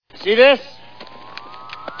See this?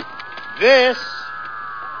 This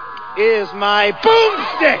is my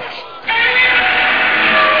boomstick!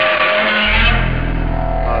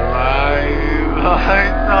 Alive! It's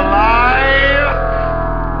alive!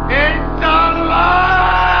 It's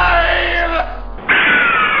alive!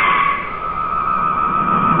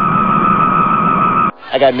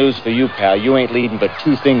 I got news for you, pal. You ain't leading but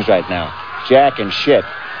two things right now. Jack and shit.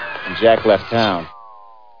 And Jack left town.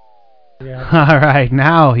 Yeah. All right,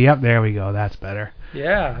 now, yep, there we go. That's better.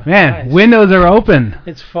 Yeah. Man, nice. windows are open.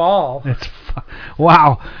 It's fall.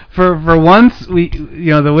 Wow. For once,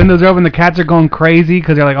 the windows are open. The cats are going crazy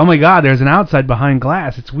because they're like, oh my God, there's an outside behind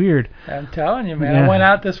glass. It's weird. I'm telling you, man. Yeah. I went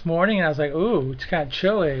out this morning and I was like, ooh, it's kind of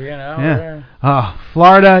chilly, Yeah. Oh,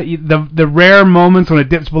 Florida, the rare moments when it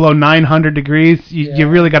dips below 900 degrees, you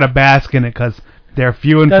really got to bask in it because they're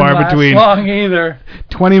few and far between. Doesn't last long either.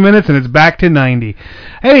 20 minutes and it's back to 90.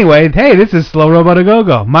 Anyway, hey, this is Slow Robot A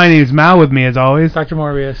Go-Go. My name's Mal, with me as always, Dr.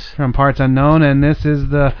 Morbius from Parts Unknown, and this is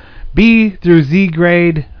the B through Z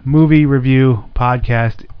grade movie review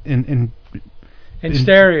podcast in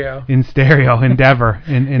stereo. In stereo, endeavor.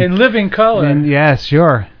 In living color. Yes,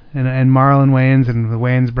 sure. And Marlon Wayans and the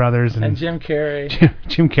Wayans brothers. And Jim Carrey.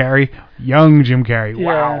 Jim Carrey. Young Jim Carrey. Yeah,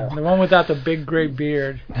 wow. The one without the big gray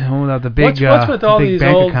beard. The one without the big What's with all big these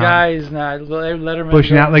bank old account. guys now? Letterman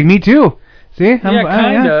Pushing out, like me too. See?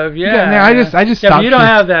 Kind of, yeah. I just Yeah, stopped. but you don't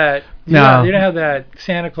have that. No. You don't have that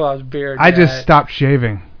Santa Claus beard. I just stopped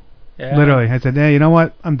shaving. Yeah. Literally. I said, hey, you know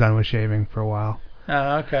what? I'm done with shaving for a while.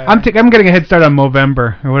 Oh, okay. I'm getting a head start on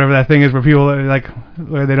Movember or whatever that thing is where people are like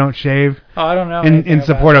where they don't shave. Oh, I don't know. In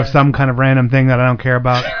support of some kind of random thing that I don't care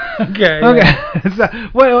about. Okay. So,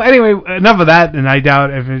 well, anyway, enough of that, and I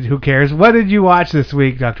doubt who cares. What did you watch this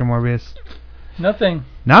week, Dr. Morbius? Nothing.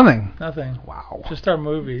 Nothing. Wow. Just our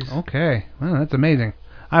movies. Okay. Well, that's amazing.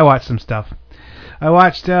 I watched some stuff. I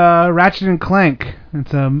watched Ratchet and Clank.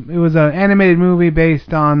 It was an animated movie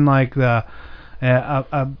based on like a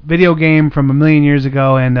video game from a million years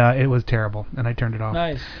ago, and it was terrible, and I turned it off.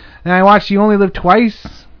 Nice. And I watched You Only Live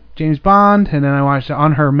Twice, James Bond, and then I watched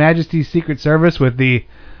On Her Majesty's Secret Service with the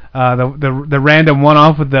random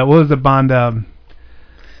one-off with what was the Bond?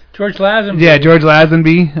 George Lazenby. Yeah, George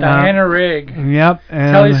Lazenby. Diana Rigg. Yep.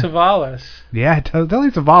 And, Telly Savalas. Yeah,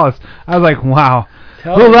 Telly Savalas. I was like, wow.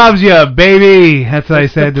 Telly. Who loves you, baby? That's what I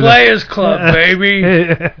said. The Players Club, baby.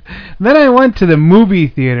 Then I went to the movie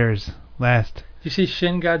theaters last. Did you see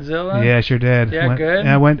Shin Godzilla? Yeah, sure did. Yeah, good.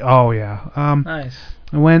 I went. Oh yeah. Nice.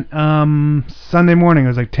 I went Sunday morning. It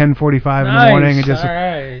was like 10:45 in the morning. And just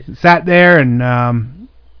sat there, and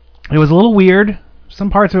it was a little weird. Some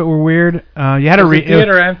parts of it were weird. You had to read. Was the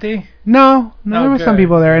theater empty? No, there were some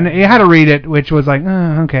people there, and you had to read it, which was like,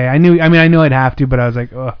 okay. I knew I'd have to, but I was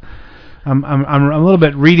like, ugh. I'm a little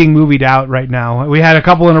bit reading movied out right now. We had a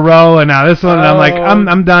couple in a row, and now this one, and I'm like,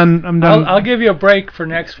 I'm done. I'll give you a break for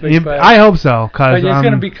next week. I hope so, but it's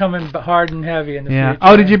going to be coming hard and heavy in the future.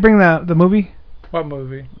 Oh, did you bring the movie? What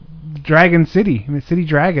movie? Dragon City. City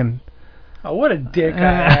Dragon. Oh, what a dick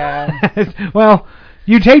I am. Well,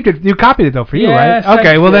 you taped it. You copied it though for you, right?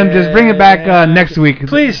 Okay. Well, then just bring it back next week.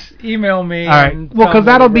 Please email me. All right. Well, because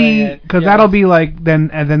that'll be like then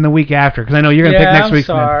the week after. Because I know you're gonna pick next week.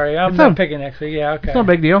 Sorry, I'm not picking next week. Yeah, okay. It's no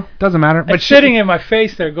big deal. Doesn't matter. But sitting in my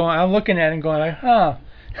face there, I'm looking at it and going like, huh.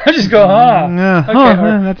 I just go, huh. Yeah.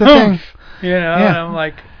 Okay. That's a thing. And I'm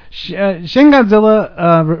like. Shin Godzilla,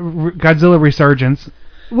 Godzilla Resurgence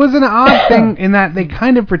was an odd thing in that they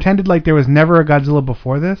kind of pretended like there was never a Godzilla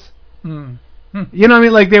before this. You know what I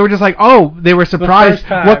mean? Like they were just like, oh, they were surprised.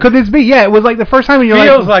 What could this be? Yeah, it was like the first time. And you're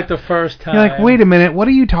feels like the first time. You're like, wait a minute, what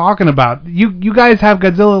are you talking about? You guys have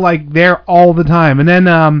Godzilla like there all the time, and then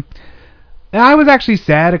I was actually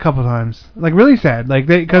sad a couple times, like really sad, like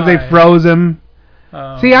because they froze him.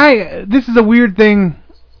 See, this is a weird thing.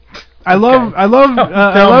 I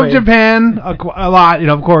love Japan a lot,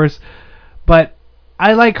 of course, but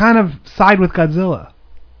I like kind of side with Godzilla.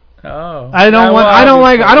 Oh. I don't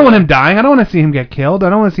want him dying. I don't want to see him get killed. I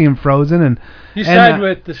don't want to see him frozen. And you side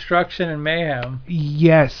with destruction and mayhem.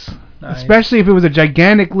 Yes. Nice. Especially if it was a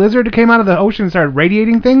gigantic lizard that came out of the ocean and started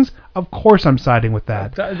radiating things. Of course I'm siding with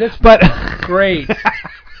that. That's great.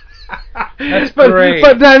 That's great.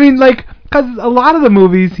 But I mean, like, because a lot of the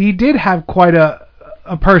movies, he did have quite a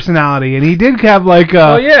personality, and he did have like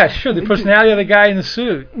oh yeah, sure, the personality of the guy in the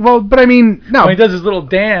suit. Well, but I mean, no, when he does his little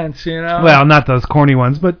dance, well, not those corny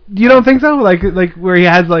ones, but you don't think so? Like where he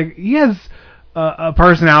has a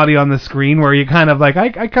personality on the screen where you kind of like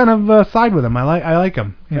I kind of side with him. I like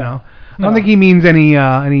him. You know, I don't think he means any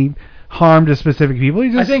harm to specific people.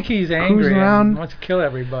 I think he's angry and wants to kill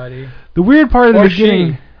everybody. The weird part of the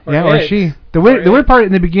beginning. or she. The weird part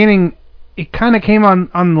in the beginning, it kind of came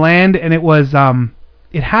on land, and it was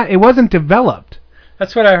it wasn't developed.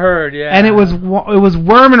 That's what I heard. Yeah. And it was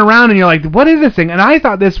worming around, and you're like, what is this thing? And I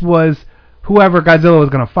thought this was whoever Godzilla was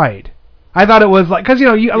gonna fight. I thought it was like, because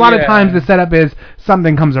a lot of times the setup is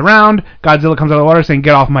something comes around, Godzilla comes out of the water saying,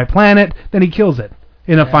 "Get off my planet," then he kills it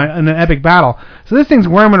in in an epic battle. So this thing's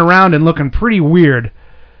worming around and looking pretty weird.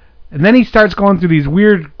 And then he starts going through these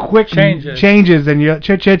weird, quick changes, and you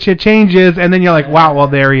changes, and then you're like, wow, well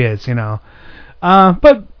there he is,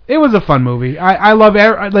 But it was a fun movie. I love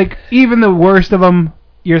even the worst of them.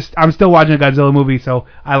 I'm still watching a Godzilla movie, so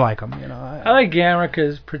I like them. I like Gamera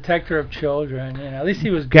because protector of children. At least he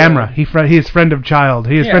was good. Gamera. He's friend of child.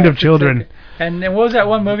 He is friend of children. And what was that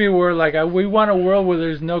one movie where we want a world where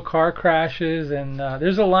there's no car crashes? And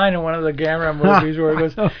there's a line in one of the Gamera movies where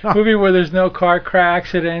it goes, movie where there's no car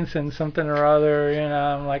accidents and something or other.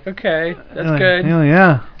 I'm like, okay, that's good.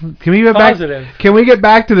 Yeah. Can we get positive? Can we get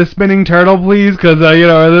back to the spinning turtle, please? Because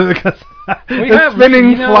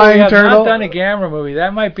spinning flying turtle. We have not done a Gamera movie.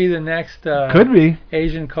 That might be the next. Could be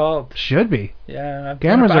Asian cult. Should be. Yeah, I'm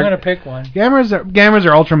gonna pick one. Gamers or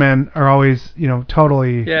Ultraman are always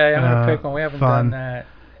totally. Yeah, I'm gonna pick one. We haven't done that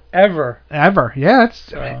ever. Yeah,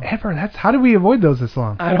 ever. That's how did we avoid those this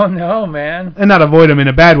long? I don't know, man. And not avoid them in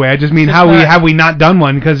a bad way. I just mean have we not done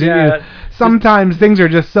one? Because sometimes things are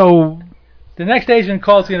just so. The next Asian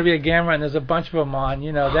cult is going to be a Gamera, and there's a bunch of them on.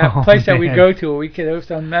 That place that we go to, it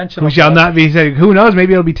was unmentionable. We shall not be saying. Who knows?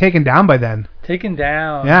 Maybe it'll be taken down by then. Taken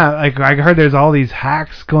down. Yeah, like I heard there's all these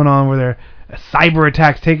hacks going on where they're cyber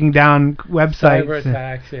attacks taking down websites. Cyber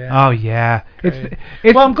attacks, yeah. Oh yeah. It's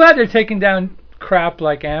well, I'm glad they're taking down crap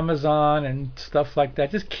like Amazon and stuff like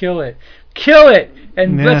that. Just kill it,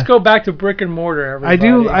 and let's go back to brick and mortar.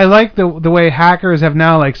 Everybody. I like the way hackers have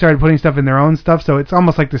now started putting stuff in their own stuff. So it's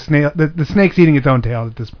almost like the snake's eating its own tail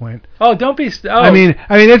at this point. Oh, don't be. I mean,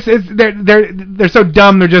 it's they're so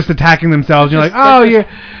dumb they're just attacking themselves. You're like, oh, you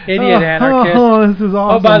idiot anarchist. Oh, this is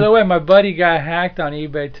awesome. Oh, by the way, my buddy got hacked on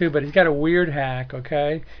eBay too, but he's got a weird hack.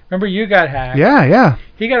 Okay, remember you got hacked? Yeah.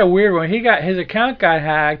 He got a weird one. His account got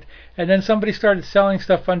hacked. And then somebody started selling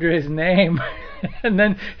stuff under his name. And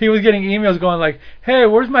then he was getting emails going like, "Hey,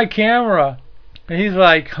 where's my camera?" And he's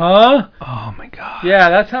like, "Huh?" Oh my god. Yeah,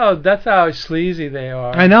 that's how sleazy they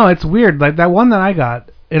are. I know, it's weird. Like that one that I got,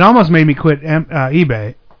 it almost made me quit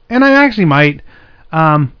eBay. And I actually might.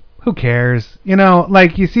 Who cares? You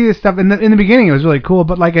see this stuff in the beginning it was really cool,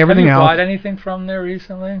 but like everything else. Have you bought anything from there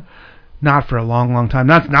recently? Not for a long, long time.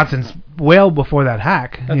 Not since well before that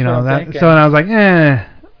hack. That's what I'm thinking. So and I was like,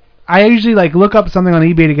 I usually look up something on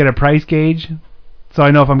eBay to get a price gauge, so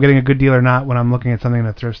I know if I'm getting a good deal or not when I'm looking at something in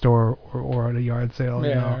a thrift store or at a yard sale.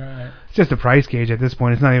 Yeah, right. It's just a price gauge at this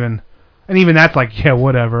point. It's not even, and even that's like, yeah,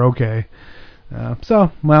 whatever, okay. So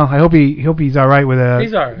I hope he's all right with it.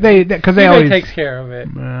 He's all right. Because they always takes care of it.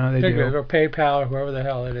 They do. Good. Or PayPal or whoever the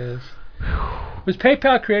hell it is. Was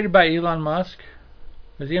PayPal created by Elon Musk?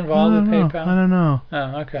 Was he involved with PayPal? I don't know.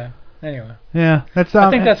 Oh, okay. Anyway. Yeah, that's. I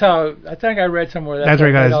think I read somewhere that's where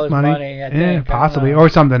he got all his money. I think, possibly, or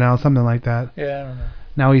something else, something like that. Yeah, I don't know.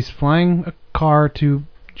 Now he's flying a car to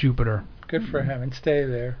Jupiter. Good for him, and stay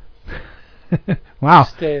there. Wow,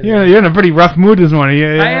 stay there. You're in a pretty rough mood this morning.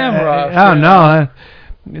 I am rough. Oh no,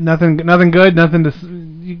 nothing good. Nothing to.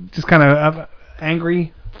 You just kind of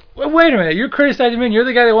angry. Well, wait a minute. You're criticizing me. You're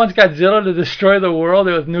the guy that wants Godzilla to destroy the world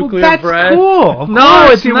with nuclear breath. That's cool.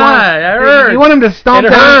 No, it's not. It hurts. You want him to stomp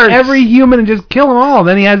down every human and just kill them all.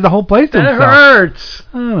 Then he has the whole place to himself. That hurts.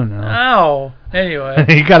 Oh, no. Ow. Anyway.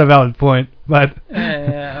 You got a valid point. But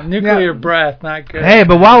yeah, nuclear breath, not good. Hey,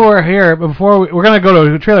 but while we're here, we're going to go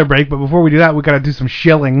to a trailer break, but before we do that, we got to do some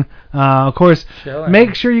shilling. Of course,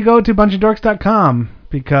 make sure you go to bunchofdorks.com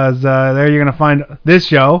because there you're going to find this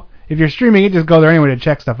show. If you're streaming it, just go there anyway to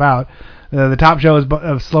check stuff out. The top show is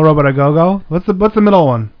Slow Robot A Go-Go. What's the middle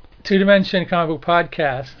one? Two Dimension Comic Book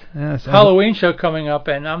Podcast. Yes, Halloween show coming up,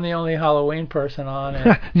 and I'm the only Halloween person on it.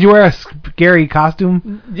 Did you wear a scary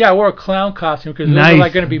costume? Yeah, I wore a clown costume because those are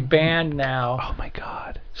going to be banned now. Oh my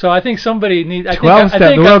god! So I think somebody needs.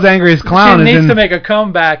 12-step, the world's angriest clown needs to make a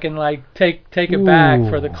comeback and take it back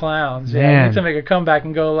for the clowns. Man. Yeah, needs to make a comeback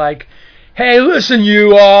and go like, "Hey, listen,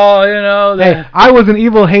 you all, Hey, I was an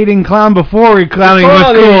evil-hating clown before clowning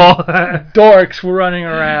was cool." Dorks were running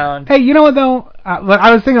around. Hey, you know what though?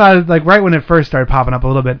 I was thinking about it right when it first started popping up a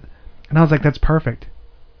little bit, and I was like, "That's perfect.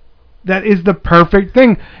 That is the perfect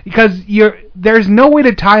thing because there's no way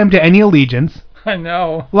to tie him to any allegiance." I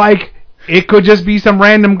know. It could just be some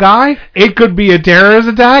random guy. It could be a terrorist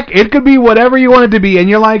attack. It could be whatever you want it to be, and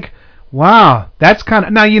you're like, "Wow, that's kind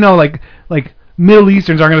of..." Now like Middle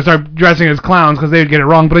Easterns aren't going to start dressing as clowns because they would get it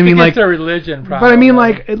wrong. But I mean, like, their religion, probably. But I mean,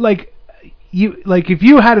 like if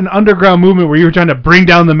you had an underground movement where you were trying to bring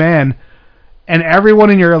down the man, and everyone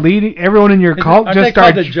in your cult just started. Are they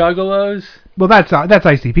called the Juggalos? Well, that's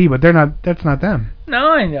ICP, but they're not. That's not them.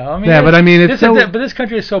 No, I know. I mean, yeah, but I mean, but this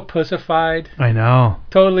country is so pussified. I know.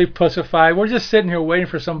 Totally pussified. We're just sitting here waiting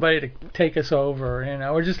for somebody to take us over. You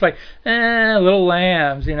know, we're just like, little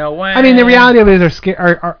lambs. You know. Wah. I mean, the reality of it is,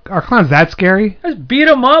 are clowns that scary? Just beat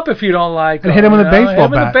them up if you don't like them. And hit him with a baseball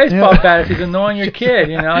bat. Hit him with a baseball bat if he's annoying your kid.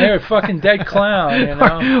 You know, you're a fucking dead clown. You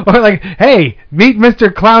know. Or like, hey, meet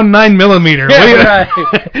Mr. Clown 9mm. Yeah,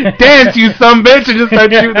 right. Dance, you some bitch, and just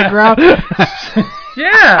start shooting the ground.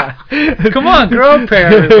 Yeah. Come on, grow up here,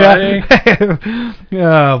 everybody.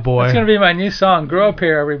 Oh, boy. It's going to be my new song, Grow Up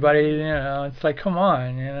Here, everybody. You know, it's like, come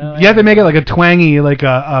on, you know. You have to make it like a twangy, like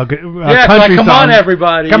a country like, come song. On,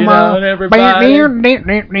 everybody. Come on, everybody. Grow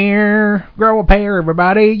up here,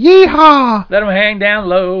 everybody. Yeehaw. Let them hang down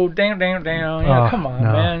low, down. You know, come on,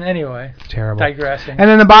 man. Anyway. It's terrible. Digressing. And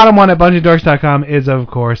then the bottom one at bunchofdorks.com is, of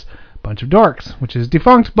course, Bunch of Dorks, which is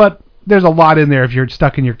defunct, but there's a lot in there if you're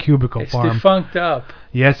stuck in your cubicle farm. It's defunct up.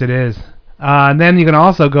 Yes, it is. And then you can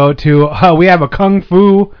also go to, we have a Kung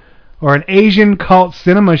Fu or an Asian cult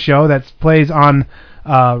cinema show that plays on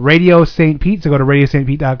Radio St. Pete, so go to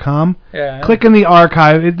radiostpete.com. Yeah. Click in the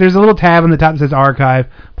archive. There's a little tab in the top that says archive.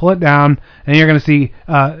 Pull it down, and you're going to see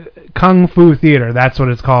Kung Fu Theater. That's what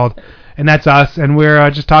it's called. And that's us, and we're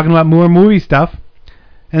just talking about more movie stuff.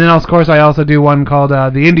 And then, of course, I also do one called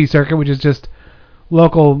the Indie Circuit, which is just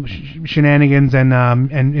local shenanigans and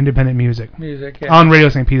independent music. Yeah. On Radio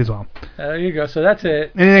St. Pete as well. There you go. So that's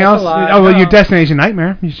it. Anything else? Oh, well, your Destination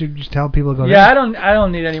Nightmare. You should just tell people to go there. Yeah, I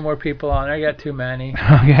don't need any more people on. I got too many.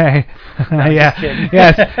 Okay. No, yes.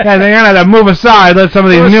 Yeah, they're gonna have to move aside. Let some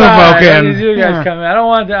of these new folk in. These new guys come in. I don't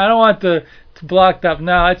want the blocked up.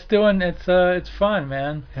 No, it's fun,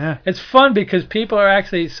 man. Yeah. It's fun because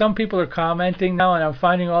some people are commenting now, and I'm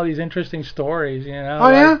finding all these interesting stories. You know. Oh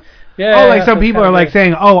yeah. Yeah, like some people are like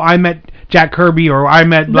saying, "Oh, I met Jack Kirby," or "I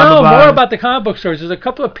met blah blah blah." No, more about the comic book stories. There's a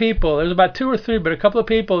couple of people. There's about 2 or 3, but a couple of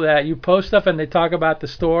people that you post stuff and they talk about the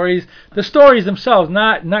stories themselves,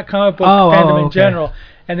 not comic book fandom in general.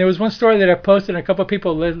 And there was one story that I posted, and a couple of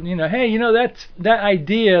people, you know, hey, you know, that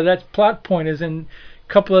idea, that plot point is in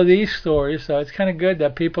a couple of these stories, so it's kind of good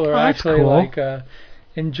that people are actually cool. like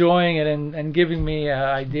enjoying it and giving me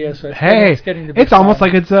ideas. So it's getting to be it's fun. almost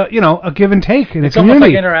like it's a give and take in it's a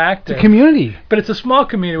community. Almost like interactive. It's a community. But it's a small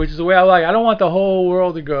community, which is the way I like. I don't want the whole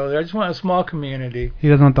world to go there. I just want a small community. He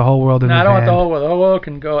doesn't want the whole world in his hand. No, I don't want the whole world. The whole world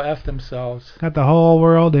can go F themselves. Got the whole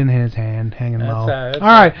world in his hand, hanging low. That's all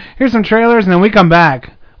right, here's some trailers, and then we come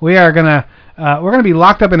back. We are gonna we're gonna be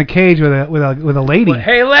locked up in a cage with a lady.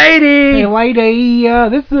 Hey, lady! Hey, lady!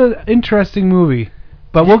 This is an interesting movie.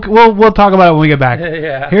 But we'll talk about it when we get back.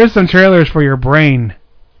 Yeah. Here's some trailers for your brain.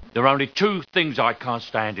 There are only 2 things I can't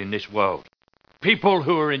stand in this world. People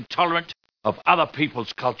who are intolerant of other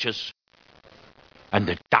people's cultures. And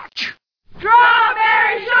the Dutch.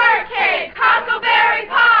 Strawberry shortcake, huckleberry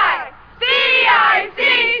pie,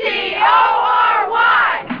 CICCORY.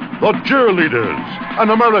 The cheerleaders, an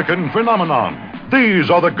American phenomenon. These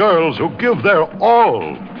are the girls who give their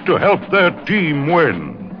all to help their team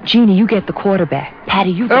win. Jeannie, you get the quarterback. Patty,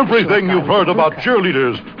 you get Everything you've heard about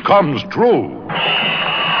cheerleaders comes true.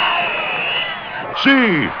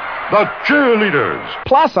 See the cheerleaders.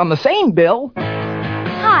 Plus, on the same bill.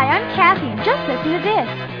 Hi, I'm Kathy, and just listen to this.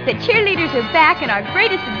 The cheerleaders are back in our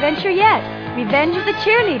greatest adventure yet. Revenge of the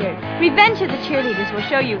Cheerleaders. Revenge of the Cheerleaders will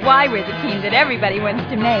show you why we're the team that everybody wants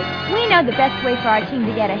to make. We know the best way for our team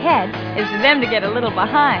to get ahead is for them to get a little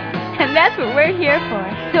behind. And that's what we're here for.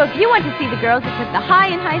 So if you want to see the girls that took the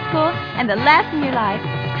high in high school and the last in your life,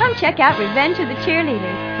 come check out Revenge of the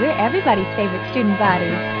Cheerleaders. We're everybody's favorite student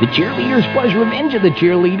body. The Cheerleaders plus Revenge of the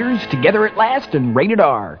Cheerleaders, together at last and rated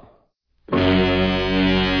R.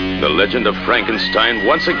 The Legend of Frankenstein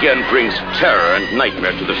once again brings terror and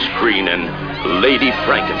nightmare to the screen in Lady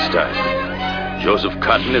Frankenstein. Joseph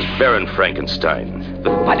Cotton is Baron Frankenstein.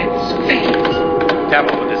 But it's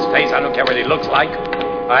devil with his face. I don't care what he looks like.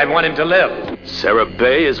 I want him to live. Sarah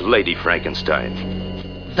Bay is Lady Frankenstein.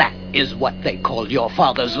 That is what they call your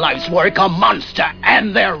father's life's work, a monster,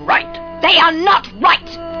 and they're right. They are not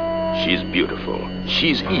right. She's beautiful,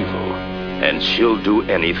 she's evil, and she'll do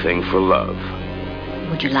anything for love.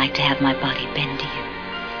 Would you like to have my body bend to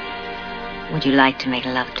you? Would you like to make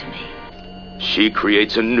love to me? She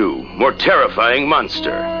creates a new, more terrifying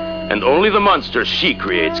monster, and only the monster she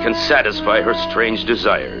creates can satisfy her strange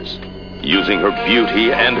desires. Using her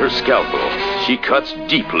beauty and her scalpel, she cuts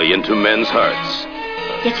deeply into men's hearts.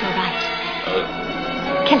 Yes, you're right.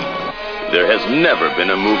 Kill it. There has never been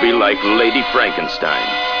a movie like Lady Frankenstein.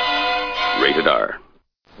 Rated R.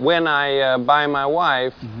 When I buy my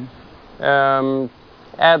wife,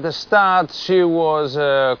 at the start she was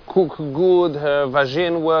cook good, her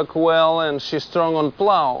vagina work well, and she's strong on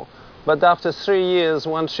plow. But after 3 years,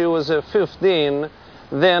 when she was 15,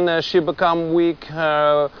 then she become weak,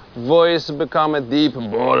 her voice become a deep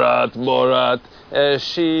Borat, Borat.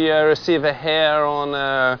 She receive a hair on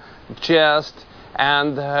her chest,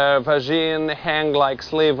 and her vagina hang like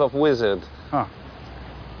slave of wizard. Huh.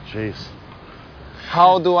 Jeez.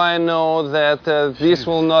 How do I know that this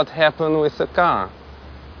will not happen with the car?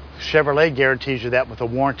 Chevrolet guarantees you that with a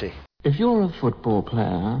warranty. If you're a football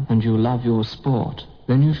player and you love your sport,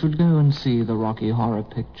 then you should go and see the Rocky Horror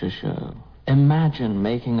Picture Show. Imagine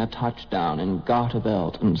making a touchdown in garter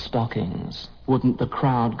belt and stockings. Wouldn't the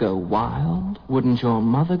crowd go wild? Wouldn't your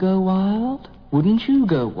mother go wild? Wouldn't you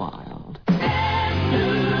go wild?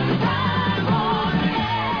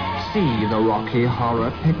 See the Rocky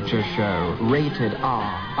Horror Picture Show. Rated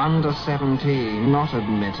R. Under 17. Not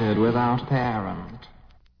admitted without parent.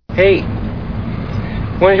 Hey,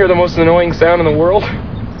 want to hear the most annoying sound in the world?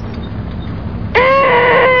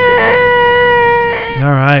 All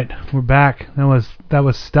right, we're back. That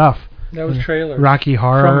was stuff. That was trailers. Rocky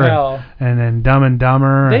Horror From Hell. and then Dumb and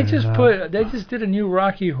Dumber. They just did a new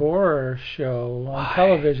Rocky Horror show on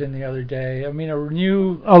television the other day. I mean, a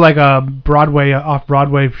new like a Broadway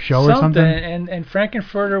off-Broadway show or something. And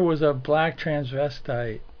Frankenfurter was a black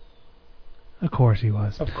transvestite. Of course he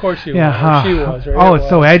was. Of course he was. She was. Oh, it's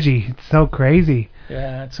so edgy. It's so crazy.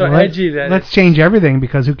 Yeah, it's so edgy that let's change everything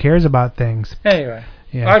because who cares about things? Anyway.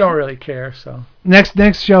 Yeah. I don't really care. So next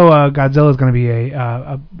show, Godzilla is going to be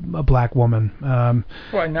a black woman. Why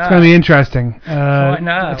not? It's going to be interesting. Why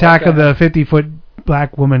not? Attack of the 50-foot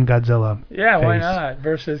black woman Godzilla. Yeah, face. why not?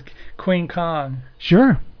 Versus Queen Kong.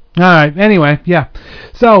 Sure. All right. Anyway, yeah.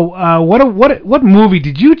 So, what movie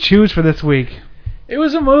did you choose for this week? It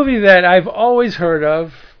was a movie that I've always heard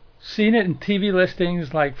of, seen it in TV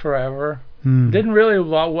listings like forever. Didn't really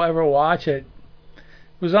ever watch it.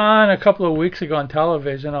 It was on a couple of weeks ago on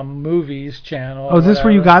television on Movies Channel. Oh, is this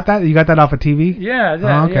where you got that? You got that off of TV? Yeah,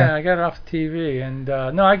 okay. Yeah, I got it off the TV, and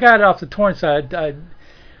no, I got it off the torrent side.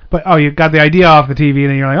 But you got the idea off the TV,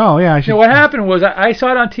 and then you're like, oh yeah, I should. You know, what happened was I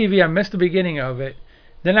saw it on TV. I missed the beginning of it.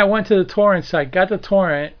 Then I went to the torrent site, got the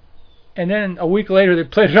torrent, and then a week later they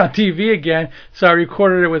played it on TV again. So I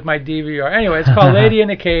recorded it with my DVR. Anyway, it's called Lady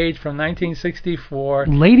in a Cage from 1964.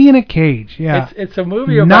 Lady in a Cage, yeah. It's a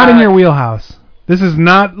movie about. Not in your wheelhouse. This is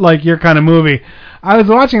not like your kind of movie. I was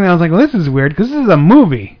watching it and I was like, well, this is weird because this is a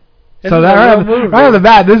movie. So that right off the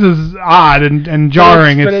bat, this is odd and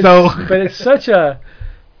jarring. But it's such a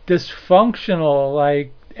dysfunctional,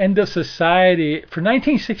 like, end of society for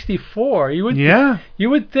 1964. You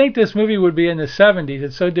would think this movie would be in the 70s.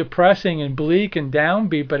 It's so depressing and bleak and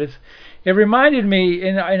downbeat, but it reminded me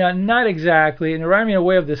in not exactly. It reminded me in a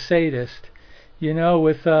way of The Sadist,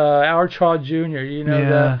 with Howard Shaw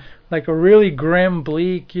Jr. Like a really grim,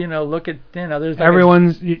 bleak, look at, there's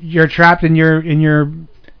like you're trapped in your you're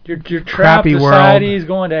trapped, crappy society's world.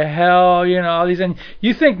 going to hell, all these, and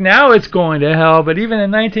you think now it's going to hell, but even in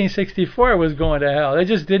 1964 it was going to hell. They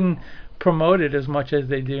just didn't promote it as much as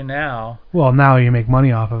they do now. Well, now you make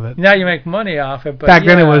money off of it. Now you make money off it, but back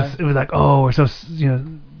then it was like, oh, we're so,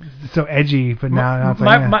 so edgy, but now it's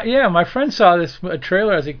like, my friend saw this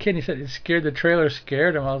trailer as a kid. He said the trailer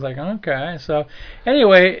scared him. I was like, okay. So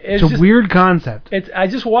anyway, it's a weird concept. I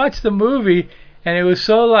just watched the movie and it was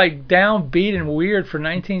so like downbeat and weird for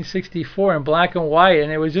 1964 in black and white,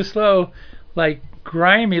 and it was just so like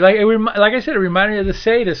grimy. Like like I said, it reminded me of The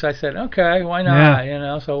Sadist. I said, okay, why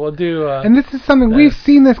not? So we'll do. And this is something we've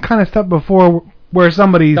seen this kind of stuff before, where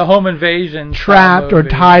somebody's the home invasion trapped or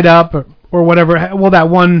tied up or whatever. Well, that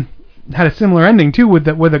one had a similar ending too, with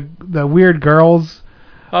the weird girls.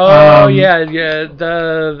 Oh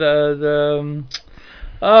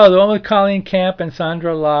the one with Colleen Camp and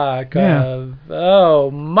Sandra Locke. Yeah.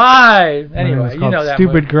 Anyway, that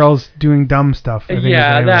Stupid movie. Girls Doing Dumb Stuff.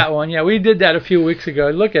 Yeah, that one. Yeah, we did that a few weeks ago.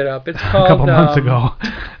 Look it up. It's called a couple months ago.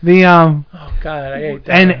 Oh God, I hate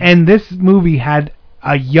that. And this movie had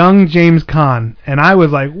a young James Caan, and I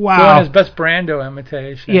was like, wow. Doing his best Brando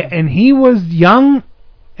imitation. Yeah, and he was young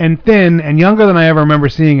and thin and younger than I ever remember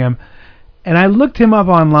seeing him. And I looked him up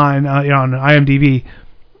online, on IMDb.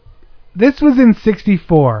 This was in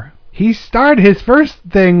 64. He started, his first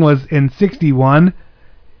thing was in 61.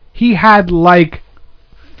 He had like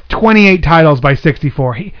 28 titles by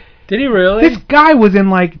 64. Did he really? This guy was in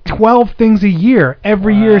like 12 things a year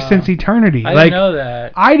every year since eternity. I didn't know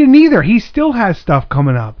that. I didn't either. He still has stuff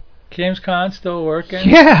coming up. James Caan's still working.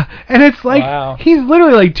 Yeah, and it's like wow. He's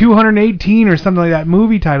literally like 218 or something like that.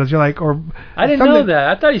 Movie titles. You're like, or I didn't know that.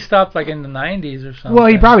 I thought he stopped like in the 90s or something. Well,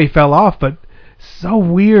 he probably fell off, but so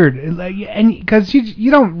weird. Like, and because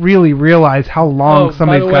you don't really realize how long some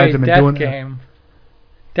of these guys have been doing it.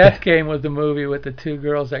 Death Game was the movie with the two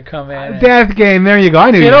girls that come in. Death Game, there you go.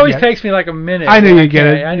 I knew. It always takes me like a minute. I knew you'd get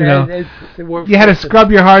it. You had to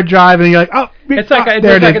scrub your hard drive, and you're like, oh, it's like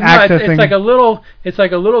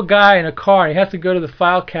a little guy in a car. And he has to go to the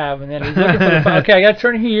file cabinet. And he's looking for the file. Okay, I got to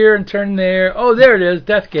turn here and turn there. Oh, there it is.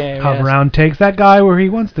 Death Game. Hover around takes that guy where he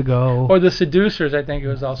wants to go. Or The Seducers, I think it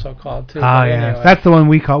was also called too. Ah, yeah, anyway. That's the one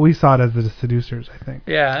we saw it as The Seducers, I think.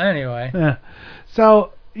 Yeah. Anyway. Yeah.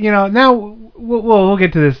 So. Now we'll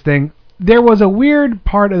get to this thing. There was a weird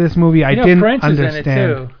part of this movie I didn't Prince understand. Is in it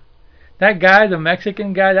too. That guy, the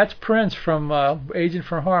Mexican guy, that's Prince from Agent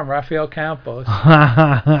for Harm, Rafael Campos.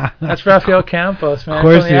 That's Rafael Campos, man. Of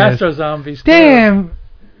course from the Astro Zombies. Damn.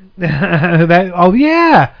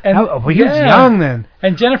 Yeah. And, he was young then.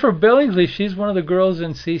 And Jennifer Billingsley, she's one of the girls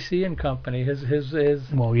in CC and Company. His.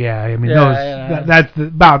 Well, yeah. I mean, that's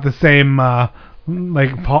about the same. Like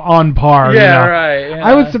on par. Yeah, right. Yeah.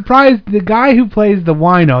 I was surprised the guy who plays the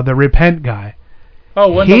wino, the Repent guy.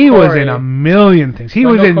 Oh, Wendell he Corey. was in a million things. He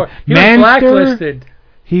was in Manster. He was blacklisted.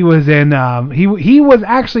 He was in he was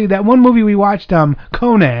actually that one movie we watched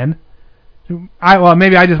Conan.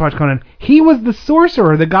 Maybe I just watched Conan. He was the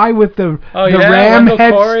sorcerer, the guy with the ram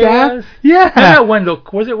head staff. Yeah.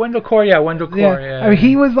 Was it Wendell Corey? Yeah, Wendell Corey. Yeah. I mean,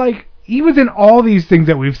 he was in all these things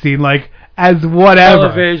that we've seen, like as whatever.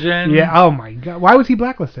 Television. Yeah. Oh my God. Why was he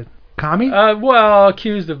blacklisted? Commie? Well,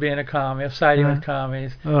 accused of being a commie, of siding with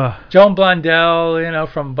commies. Joan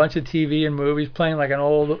Blondell, from a bunch of TV and movies, playing like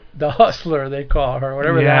the hustler they call her,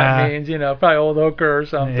 whatever that means. Probably old hooker or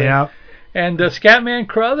something. Yeah. And Scatman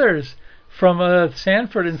Crothers from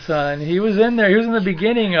Sanford and Son, he was in there. He was in the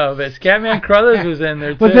beginning of it. Scatman Crothers was in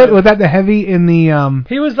there too. Was that the heavy in the?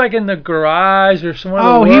 He was like in the garage or somewhere.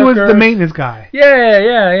 Oh, he was the maintenance guy. Yeah,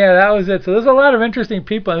 that was it. So there's a lot of interesting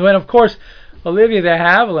people, and then of course Olivia de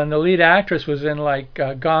Havilland, the lead actress, was in like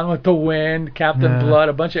Gone with the Wind, Captain Blood,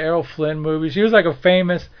 a bunch of Errol Flynn movies. She was like a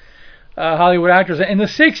famous Hollywood actress. In the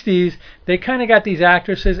 60s, they kind of got these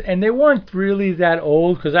actresses, and they weren't really that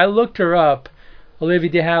old because I looked her up.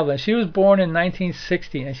 Olivia de Havilland. She was born in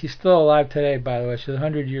 1960, and she's still alive today, by the way. She's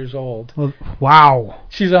 100 years old. Well, wow.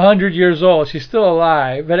 She's 100 years old. She's still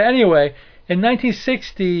alive. But anyway, in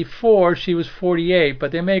 1964, she was 48,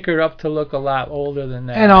 but they make her up to look a lot older than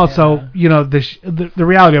that. And also, the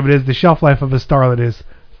reality of it is the shelf life of a starlet is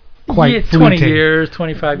quite 20 years,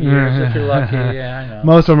 25 years, if you're lucky. Yeah, I know.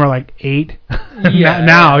 Most of them are like 8. Yeah.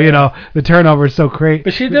 Now, the turnover is so great.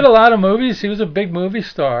 But she did a lot of movies. She was a big movie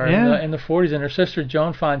star in the 40s. And her sister,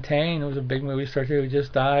 Joan Fontaine, was a big movie star, too, who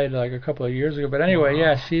just died like a couple of years ago. But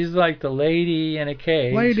anyway, she's like the lady in a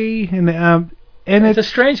cage. And it's a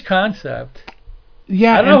strange concept.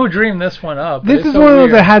 Yeah. I don't know who dreamed this one up. This is one of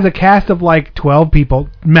those that has a cast of like 12 people,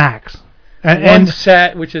 max. One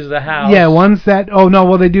set, which is the house. Yeah, one set. Oh no,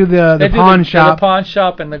 well they do the pawn shop. The pawn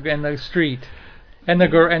shop and the street, and the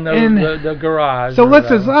garage. So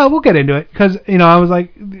we'll get into it because I was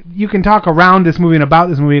like, you can talk around this movie and about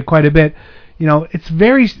this movie quite a bit. It's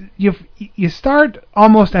very you start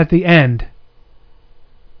almost at the end,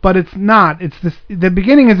 but it's not. It's the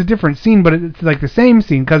beginning is a different scene, but it's like the same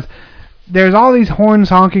scene because there's all these horns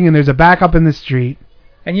honking and there's a backup in the street.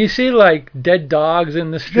 And you see like dead dogs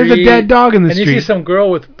in the street. There's a dead dog in the street. And you see some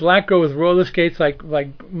black girl with roller skates, like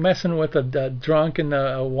messing with a drunk in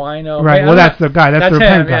the wino. Right. Well, that's the guy. That's the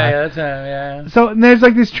Repent guy. Yeah, that's him. Yeah. So there's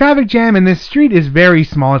like this traffic jam, and this street is very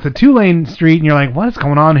small. It's a 2-lane street, and you're like, what's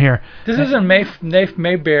going on here? This isn't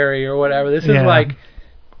Mayberry or whatever. This is like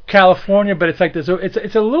California, but it's like this.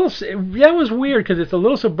 It's a little. That was weird because it's a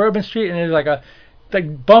little suburban street, and there's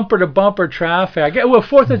like bumper to bumper traffic.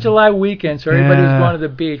 4th of July weekend, so everybody was going to the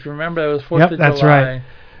beach. Remember, it was 4th of July. That's right.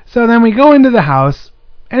 So then we go into the house,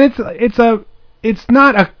 and it's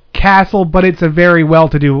not a castle, but it's a very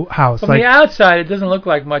well-to-do house. From the outside, it doesn't look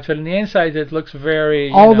like much, but on the inside, it looks very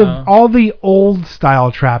all the old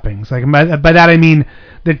style trappings. Like by that I mean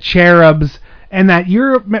the cherubs and that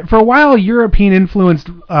for a while European influenced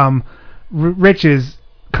riches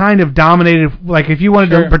kind of dominated. Like if you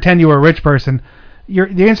wanted to pretend you were a rich person.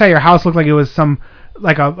 The inside of your house looked like it was some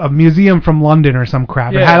like a museum from London or some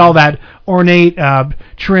crap. It had all that ornate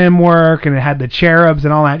trim work, and it had the cherubs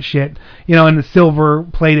and all that shit, and the silver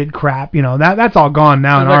plated crap. That's all gone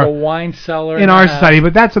now. Like a wine cellar in our society,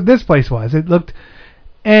 but that's what this place was. It looked,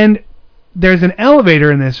 and there's an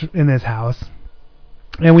elevator in this house,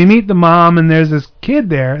 and we meet the mom, and there's this guy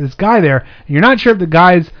there, and you're not sure if the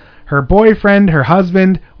guy's her boyfriend, her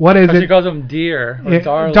husband. What is it? She calls him dear or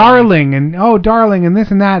darling. Darling, and darling, and this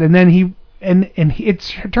and that, and then it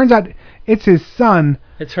turns out it's his son.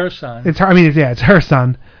 It's her son. It's her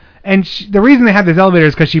son. And the reason they have this elevator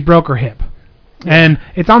is because she broke her hip, and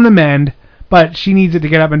it's on the mend, but she needs it to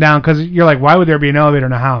get up and down. Because you're like, why would there be an elevator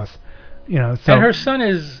in a house? So. And her son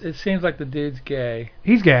it seems like the dude's gay.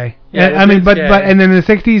 He's gay. Yeah, but and in the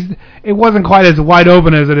 60s, it wasn't quite as wide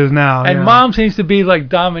open as it is now. And mom seems to be like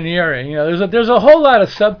domineering. There's a whole lot of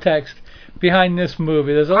subtext behind this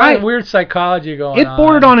movie. There's a lot of weird psychology going on. It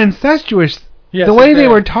bordered on incestuous. Yes, the way they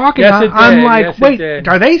were talking, I'm like, yes, wait,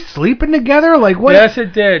 are they sleeping together? Like what? Yes,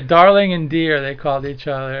 it did. Darling and dear, they called each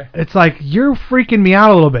other. It's like, you're freaking me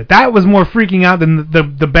out a little bit. That was more freaking out than the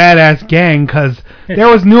badass gang, because there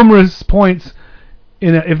was numerous points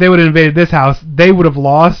if they would have invaded this house, they would have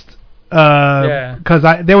lost. Because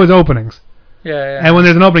there was openings. Yeah. And when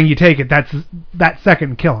there's an opening, you take it. That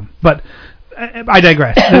second kill them. But I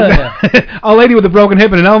digress. A lady with a broken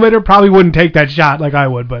hip in an elevator probably wouldn't take that shot like I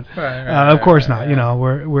would, but of course not.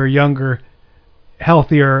 We're younger,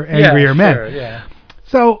 healthier, angrier men. Sure, yeah.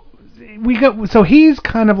 So so he's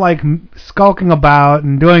kind of like skulking about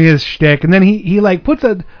and doing his shtick, and then he like puts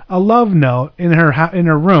a love note in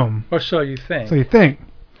her room. Or so you think. So you think.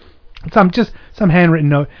 Some handwritten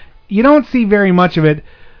note. You don't see very much of it,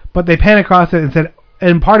 but they pan across it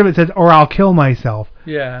and part of it says, "Or I'll kill myself."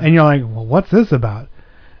 Yeah. And you're like, well, what's this about?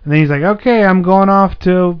 And then he's like, okay, I'm going off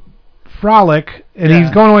to frolic, and he's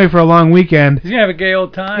going away for a long weekend. He's gonna have a gay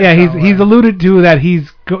old time. Yeah, he's alluded to that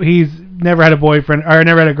he's never had a boyfriend or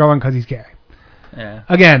never had a girlfriend because he's gay. Yeah.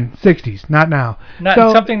 Again, 60s, not now. Not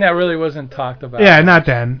something that really wasn't talked about. Yeah, not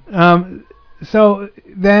then. So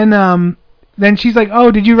then she's like, oh,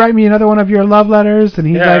 did you write me another one of your love letters? And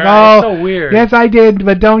he's like, oh, that's so weird. Yes, I did,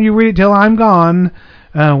 but don't you read it till I'm gone.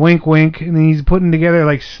 Wink, wink. And then he's putting together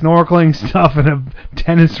like snorkeling stuff and a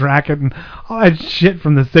tennis racket and all that shit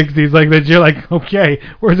from the 60s. Like that, you're like, okay,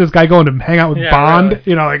 where's this guy going to hang out with Bond?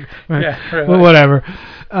 Really. Well, whatever.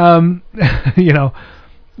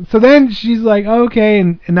 So then she's like, okay,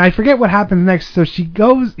 and I forget what happens next. So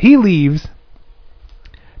he leaves.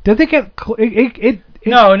 Does it get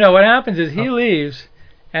No, what happens is he leaves,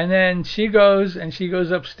 and then she goes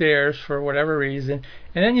upstairs for whatever reason,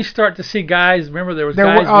 and then you start to see guys. Remember, there was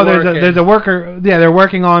guys working. There's a worker. Yeah, they're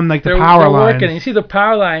working on like the power lines. Working. You see the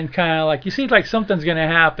power line kind of like, you see like something's going to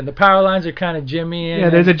happen. The power lines are kind of jimmying. Yeah,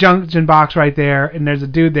 there's a junction box right there, and there's a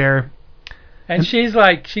dude there. And she's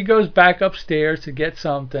like, she goes back upstairs to get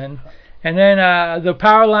something. And then the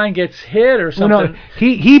power line gets hit or something. Well, no,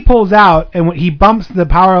 he pulls out, and when he bumps the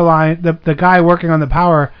power line, the guy working on the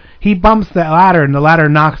power, he bumps the ladder, and the ladder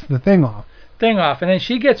knocks the thing off. And then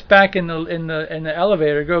she gets back in the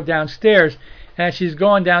elevator, go downstairs, and as she's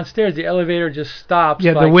going downstairs, the elevator just stops.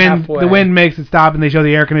 Yeah, like halfway. The wind makes it stop, and they show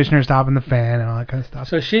the air conditioner stopping the fan and all that kind of stuff.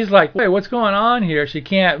 So she's like, wait, what's going on here? She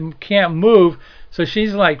can't move. So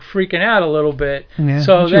she's like freaking out a little bit. Yeah,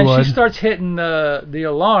 so then she starts hitting the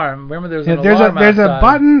alarm. Remember, there's an alarm there's a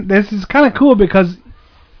button. This is kind of cool because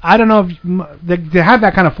I don't know if they had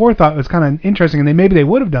that kind of forethought. It was kind of interesting, and maybe they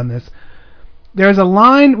would have done this. There's a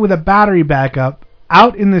line with a battery backup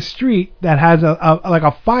out in the street that has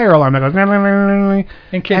a fire alarm that goes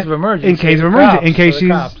in case of emergency. In case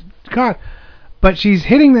she's caught. But she's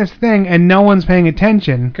hitting this thing, and no one's paying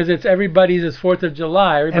attention. Because it's 4th of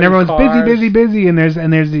July. And everyone's busy, and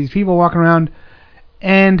there's these people walking around.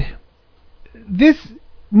 And this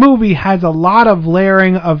movie has a lot of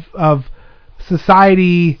layering of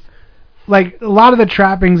society. Like, a lot of the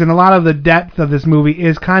trappings and a lot of the depth of this movie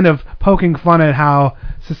is kind of poking fun at how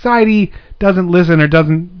society doesn't listen or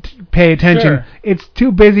doesn't pay attention. Sure. It's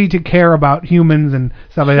too busy to care about humans and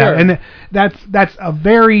stuff like that. And that's a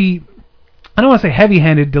very... I don't want to say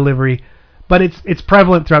heavy-handed delivery, but it's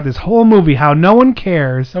prevalent throughout this whole movie how no one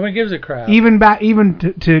cares. No one gives a crap. Even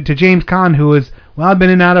to James Caan, who is, well, I've been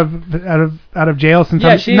in out of jail since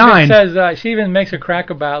I'm 9. Says she even makes a crack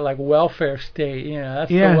about like welfare state.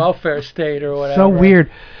 That's the welfare state or whatever. So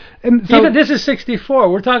weird. And so, even this is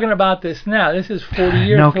 64. We're talking about this now. This is 40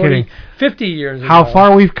 years, no kidding. 50 years ago. How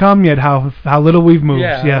far we've come, yet how little we've moved.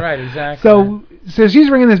 Yeah, right, exactly. So she's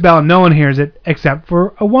ringing this bell, and no one hears it except for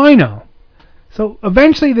a wino. So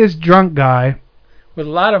eventually this drunk guy... with a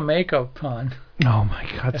lot of makeup on. Oh my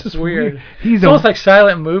God, that's weird. It's almost like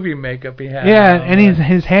silent movie makeup he has. Yeah, and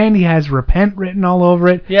his hand, he has repent written all over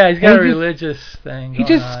it. Yeah, he's got a religious thing. He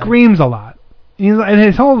just screams a lot. And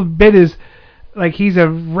his whole bit is like he's a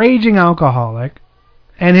raging alcoholic.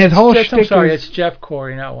 And his whole shtick I'm sorry, it's Jeff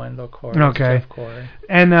Corey, not Wendell Corey. Okay. It's Jeff Corey.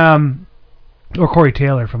 And Or Corey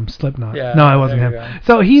Taylor from Slipknot. Yeah, no, it wasn't there him. you go.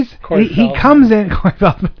 So he comes in. Corey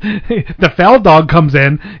Feldman. The Feld dog comes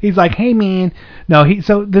in. He's like, "Hey man." No,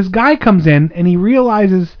 so this guy comes in and he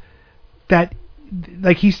realizes that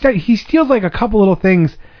like he steals like a couple little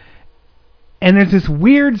things, and there's this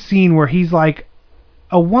weird scene where he's like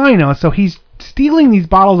a wino, so he's stealing these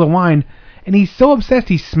bottles of wine. And he's so obsessed,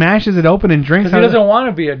 he smashes it open and drinks. Because he doesn't want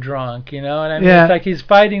to be a drunk, you know. And I mean, it's like he's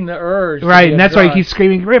fighting the urge. Right, and that's why he keeps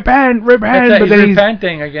screaming, "Repent, repent!" But he's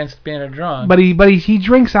repenting against being a drunk. But he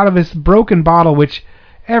drinks out of this broken bottle, which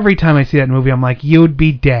every time I see that movie, I'm like, you'd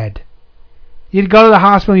be dead. You'd go to the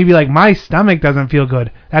hospital and you'd be like, my stomach doesn't feel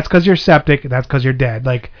good. That's because you're septic. That's because you're dead.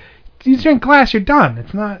 Like, you drink glass, you're done.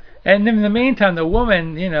 It's not. And in the meantime, the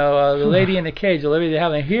woman, you know, the lady in the cage, Olivia de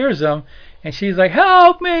Havilland, hears him. And she's like,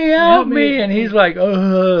 help me. And he's like, you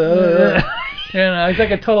know, he's like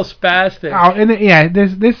a total spastic. Oh, and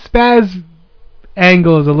this spaz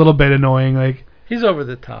angle is a little bit annoying. Like, he's over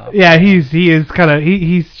the top. Yeah, he's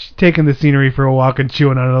taking the scenery for a walk and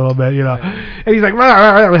chewing on it a little bit, you know. And he's like,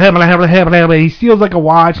 he steals like a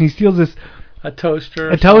watch, and he steals a toaster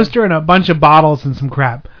and a bunch of bottles and some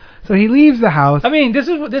crap. So he leaves the house. I mean, this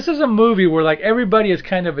is a movie where like everybody is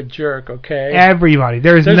kind of a jerk, okay? Everybody.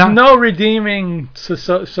 There's no redeeming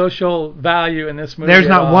social value in this movie. There's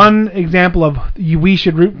not one example of we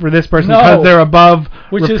should root for this person because they're above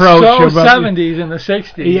which reproach. Which is so 70s and the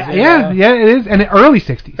 60s. Yeah, it is, and the early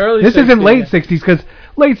 60s. This isn't late 60s because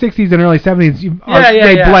late 60s and early 70s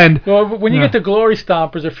they blend. Well, when you get to Glory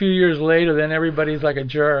Stompers a few years later, then everybody's like a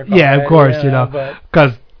jerk. Yeah, of course, you know,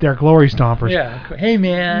 because they're Glory Stompers. Yeah. Hey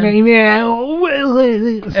man.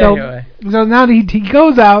 So now he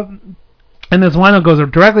goes out, and this wino goes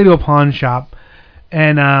directly to a pawn shop,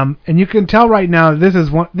 and you can tell right now this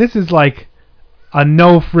is like a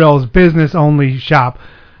no frills business only shop.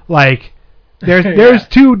 Like there's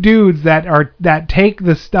two dudes that take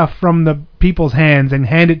the stuff from the people's hands and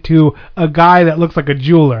hand it to a guy that looks like a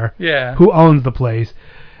jeweler. Yeah. Who owns the place.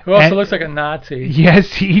 Who also looks like a Nazi.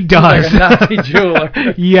 Yes, he does. Like a Nazi jeweler.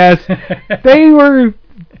 Yes. They were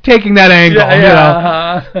taking that angle, you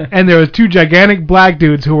know. And there was two gigantic black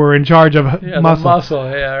dudes who were in charge of muscle.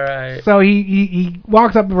 Yeah, right. So he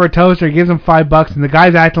walks up for a toaster, he gives him $5, and the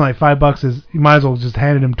guy's acting like $5 is, you might as well just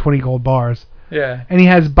handed him 20 gold bars. Yeah. And he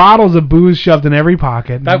has bottles of booze shoved in every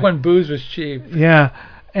pocket. Back when booze was cheap. Yeah.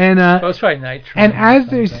 And it was probably Nitro. And as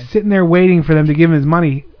they're sitting there waiting for them to give him his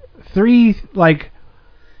money, three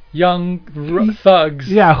young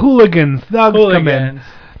thugs. Yeah, hooligans come in.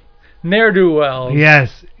 Ne'er-do-wells.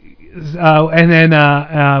 Yes. And then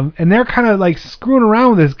and they're kind of like screwing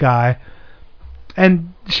around with this guy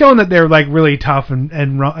and showing that they're like really tough and you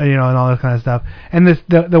know and all this kind of stuff. And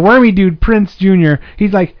the wormy dude Prince Jr.,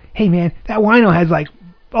 he's like, hey man, that wino has like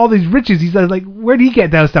all these riches. He's like, where'd he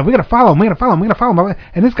get that stuff? We gotta follow him.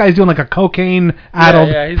 And this guy's doing like a cocaine addled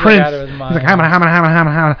he's Prince. Like out of his mind. He's like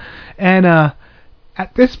hammer. And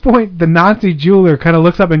at this point, the Nazi jeweler kind of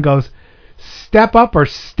looks up and goes, "Step up or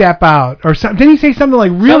step out," or something. Didn't he say something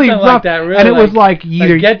like really something rough? Like that, really and it was like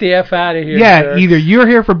either get the F out of here. Yeah, sir. Either you're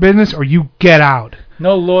here for business or you get out.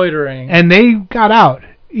 No loitering. And they got out.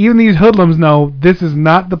 Even these hoodlums know this is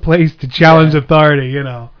not the place to challenge authority, you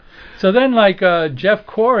know. So then, like Jeff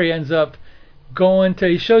Corey ends up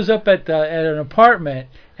he shows up at an apartment.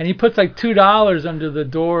 And he puts like $2 under the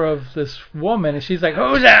door of this woman, and she's like,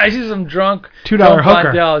 "Who's that?" She's some drunk $2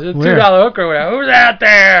 hooker. Just $2 hooker. Who's out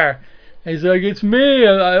there? And he's like, "It's me.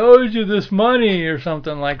 I owed you this money," or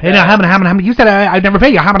something like that. Hey, now, how you said I'd never pay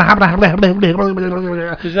you.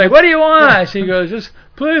 She's like, "What do you want?" She goes, "Just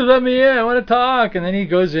please let me in. I want to talk." And then he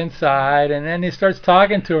goes inside, and then he starts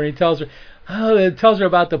talking to her, and he tells her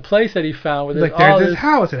about the place that he found with there's this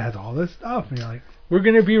house. It has all this stuff, and you're like, we're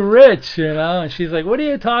going to be rich, you know. And she's like, what are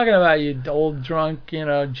you talking about, you old drunk, you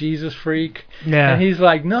know, Jesus freak? Yeah. And he's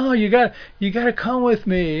like, no, you got to come with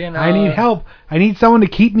me, you know. I need help. I need someone to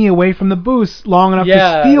keep me away from the booze long enough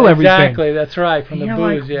to steal everything. Exactly. That's right. From the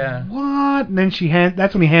booze, like, what? And then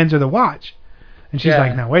that's when he hands her the watch. And she's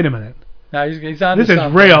like, now, wait a minute. No, he's on this is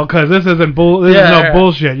real, because this isn't this is no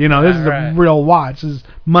bullshit, you know. This is a real watch. This is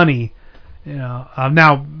money. You know,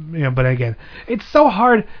 now, you know, but again, it's so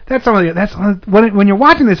hard. That's when you're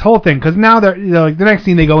watching this whole thing, because now they're, you know, like the next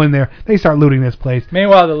scene they go in there, they start looting this place.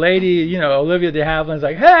 Meanwhile, the lady, you know, Olivia de Havilland's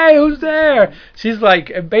like, hey, who's there? She's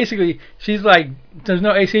like, there's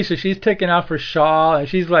no AC, so she's taking off her shawl, and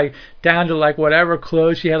she's like down to like whatever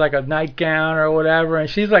clothes she had, like a nightgown or whatever, and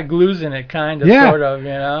she's like losing it, kind of, sort of, you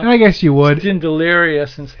know. And I guess you would. She's in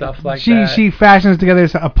delirious and stuff like that. She fashions together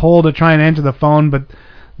a pole to try and answer the phone, but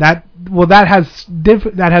that has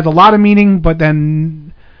a lot of meaning, but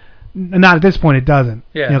then Not at this point. It doesn't.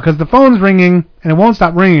 Yeah. You know, because the phone's ringing and it won't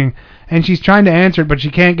stop ringing, and she's trying to answer it, but she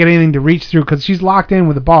can't get anything to reach through because she's locked in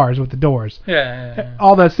with the bars, with the doors. Yeah.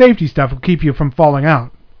 All that safety stuff will keep you from falling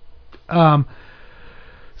out.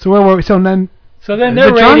 So where were we? So then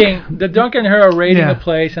they're raiding. The drunk and her are raiding Yeah. the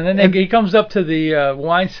place, and then he comes up to the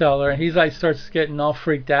wine cellar, and he's like starts getting all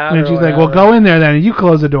freaked out. And she's like, "Well, go in there then," and you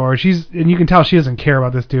close the door. And you can tell she doesn't care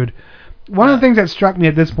about this dude. One of the things that struck me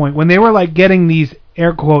at this point, when they were like getting these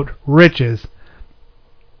air quote riches,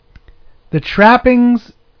 the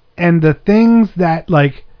trappings and the things that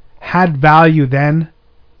like had value then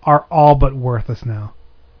are all but worthless now.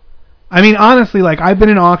 I mean, honestly, like I've been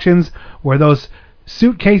in auctions where those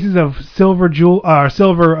suitcases of silverware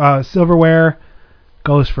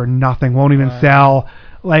goes for nothing, won't even sell.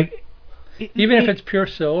 Like even if it's pure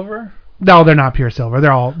silver. No, they're not pure silver.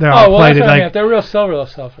 They're all well, plated. That's what I mean. Like if they're real silver, they'll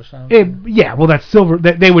sell for something. Yeah, well, that's silver.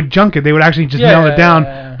 They would junk it. They would actually just melt it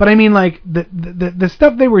down. But I mean, like the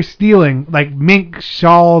stuff they were stealing, like mink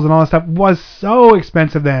shawls and all that stuff, was so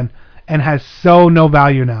expensive then and has so no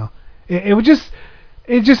value now. It just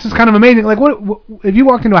is kind of amazing. Like, what if you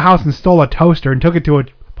walked into a house and stole a toaster and took it to a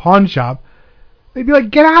pawn shop? They'd be like,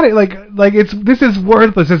 get out of it! Like this is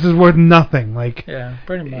worthless. This is worth nothing. Like, yeah,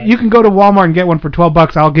 pretty much. You can go to Walmart and get one for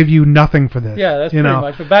 $12. I'll give you nothing for this. Yeah, that's pretty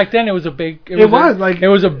much. But back then, it was a big. It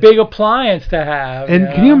was a big appliance to have.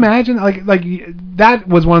 And can you imagine? Like that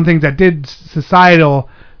was one of the things that did societal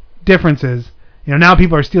differences. You know, now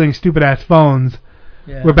people are stealing stupid ass phones.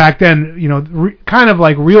 Yeah. Where back then, you know, kind of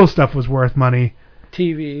like real stuff was worth money.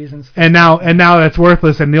 TVs and stuff. And now that's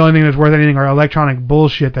worthless, and the only thing that's worth anything are electronic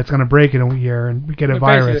bullshit that's going to break in a year and get a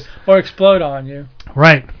virus. Or explode on you.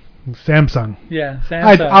 Right. Samsung. Yeah,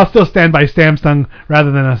 Samsung. I'll still stand by Samsung rather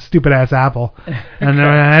than a stupid-ass Apple. And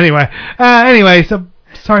anyway, so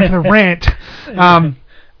sorry for the rant.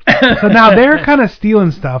 So now they're kind of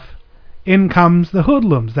stealing stuff. In comes the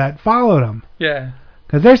hoodlums that followed them. Yeah.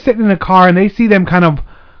 Because they're sitting in a car, and they see them kind of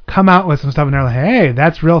come out with some stuff, and they're like, hey,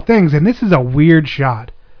 that's real things. And this is a weird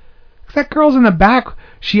shot. Because that girl's in the back,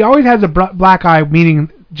 she always has a black eye,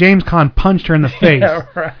 meaning James Caan punched her in the face. Yeah,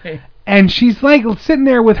 right. And she's like sitting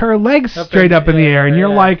there with her legs straight up in the air, and you're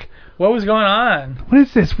like, what was going on? What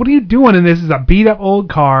is this? What are you doing? And this is a beat up old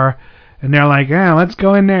car. And they're like, yeah, let's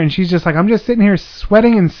go in there. And she's just like, I'm just sitting here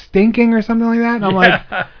sweating and stinking or something like that. And I'm like,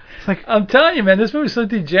 it's like, I'm telling you, man, this movie's so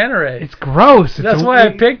degenerate. It's gross. That's why I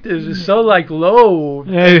picked it. It's so like low.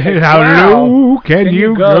 How low can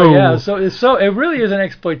you go? Yeah, so it really is an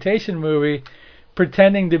exploitation movie,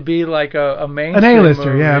 pretending to be like a mainstream an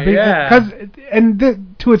A-lister, movie. Yeah. Because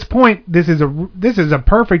to its point, this is a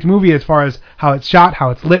perfect movie as far as how it's shot,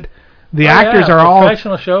 how it's lit. The actors are all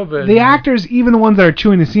professional showbiz. The actors, even the ones that are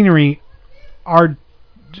chewing the scenery,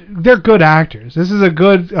 they're good actors. This is a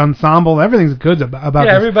good ensemble. Everything's good about this.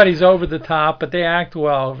 Yeah, everybody's over the top, but they act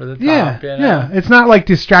well over the top. Yeah, you know? yeah. It's not like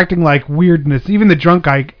distracting like weirdness. Even the drunk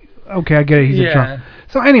guy, okay, I get it. He's a drunk.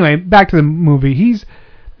 So anyway, back to the movie.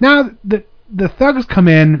 Now the thugs come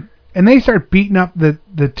in and they start beating up the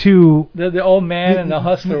two. The old man and the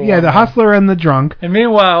hustler. Yeah, the hustler and the drunk. And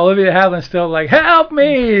meanwhile, Olivia Havilland's still like, help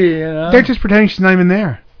me! You know? They're just pretending she's not even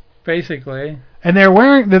there. Basically. And they're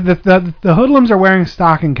wearing the hoodlums are wearing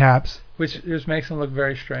stocking caps, which just makes them look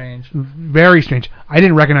very strange. Very strange. I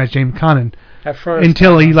didn't recognize James Caan at first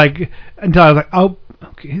until I was like, oh,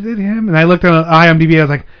 okay, is it him? And I looked on IMDb. I was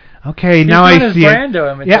like, okay, now I see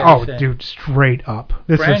Brando it. Yeah, oh, dude, straight up.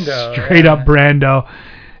 This Brando, was straight up Brando.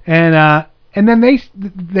 And then they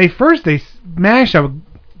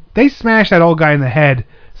smash that old guy in the head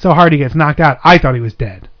so hard he gets knocked out. I thought he was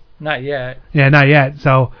dead. Not yet. Yeah, not yet.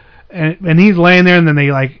 So. And he's laying there, and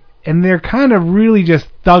then they're kind of really just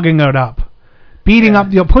thugging it up, beating up,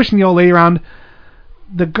 pushing the old lady around.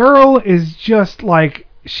 The girl is just like,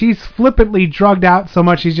 she's flippantly drugged out so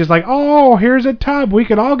much, she's just like, oh, here's a tub, we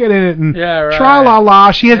could all get in it, and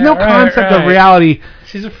tra-la-la. She has no concept of reality.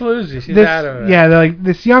 She's a floozy. She's out of it. Yeah, like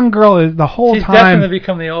this young girl is the whole time. She's definitely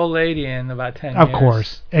become the old lady in about 10 years. Of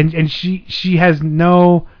course, and she has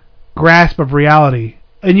no grasp of reality,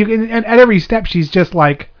 and and at every step she's just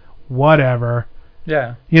like, whatever.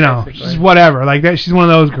 Yeah. You know, she's whatever. Like that, she's one of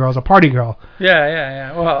those girls, a party girl.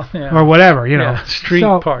 Yeah. Well, or whatever, you know. Street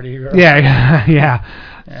party girl. Yeah.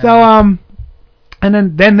 So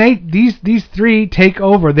and then these three take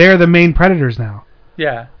over. They're the main predators now.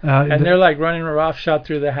 Yeah. And they're like running roughshod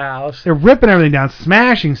through the house. They're ripping everything down,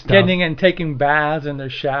 smashing stuff. Getting and taking baths in their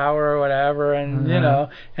shower or whatever, and you know,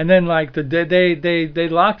 and then like they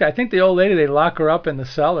lock. I think the old lady, they lock her up in the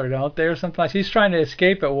cellar, don't they, or something like? She's trying to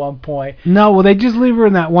escape at one point. No, well they just leave her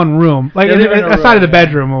in that one room, like aside of the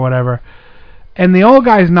bedroom or whatever. And the old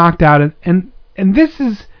guy's knocked out, and this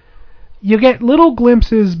is you get little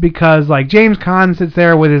glimpses because like James Caan sits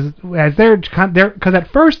there with his because at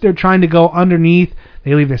first they're trying to go underneath.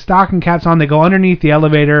 They leave their stocking caps on. They go underneath the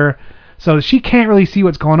elevator, so she can't really see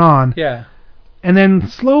what's going on. Yeah. And then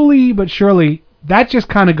slowly but surely that just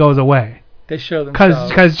kind of goes away. They show themselves.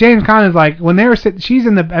 Because James Caan is like when they were she's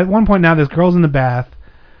in the at one point now this girl's in the bath,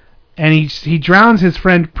 and he drowns his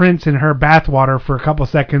friend Prince in her bath water for a couple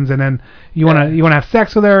seconds, and then you wanna have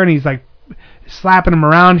sex with her, and he's like slapping him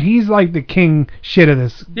around. He's like the king shit of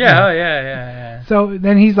this. Yeah, yeah. So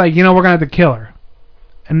then he's like, we're gonna have to kill her,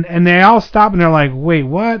 and they all stop and they're like, wait,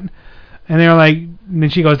 what? And they're like, and then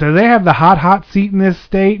she goes, do they have the hot seat in this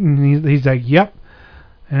state? And he's like, yep.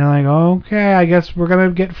 And they're like, okay, I guess we're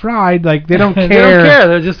gonna get fried. Like they don't care. They don't care.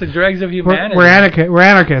 They're just the dregs of humanity. We're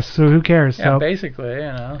anarchists, so who cares? Yeah, so basically,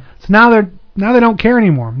 So now they don't care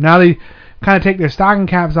anymore. Now they kind of take their stocking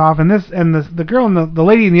caps off, and the girl in the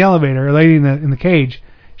lady in the elevator, or lady in the cage,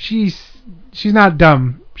 she's not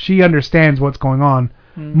dumb. She understands what's going on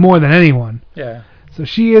more than anyone. Yeah. So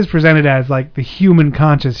she is presented as like the human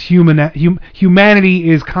conscious, humanity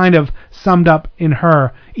is kind of summed up in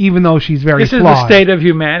her, even though she's very flawed. This is the state of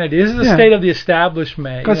humanity. This is the state of the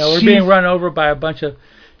establishment. We're being run over by a bunch of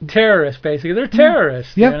terrorists, basically. They're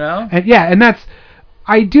terrorists, And that's,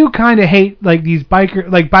 I do kind of hate like these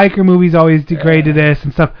biker movies always degrade to this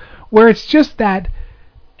and stuff, where it's just that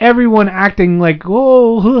everyone acting like,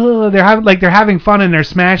 they're having fun and they're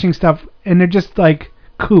smashing stuff, and they're just like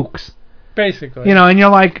kooks. Basically. And you're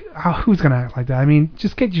like, who's going to act like that? I mean,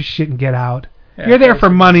 just get your shit and get out. Yeah, you're there for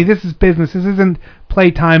money. This is business. This isn't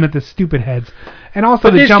playtime at the stupid heads. And also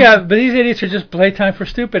but these idiots are just playtime for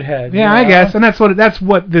stupid heads. Yeah, I guess. And that's what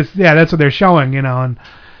they're showing, And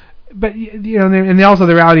but and also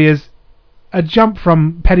the reality is a jump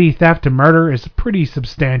from petty theft to murder is pretty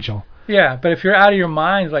substantial. Yeah, but if you're out of your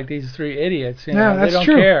minds like these three idiots, they don't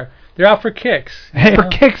true. care. They're out for kicks. For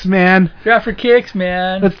kicks, man. They're out for kicks,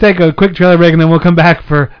 man. Let's take a quick trailer break, and then we'll come back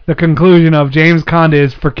for the conclusion of James Caan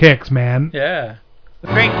is for kicks, man. Yeah.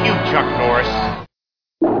 Thank you, Chuck Norris.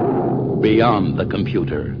 Beyond the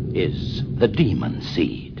computer is the Demon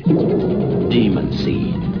Seed. Demon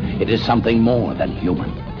Seed. It is something more than human.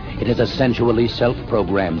 It is a sensually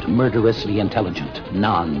self-programmed, murderously intelligent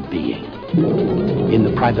non-being. In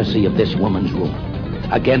the privacy of this woman's room,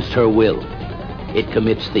 against her will, it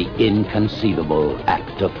commits the inconceivable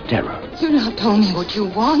act of terror. You're not telling me what you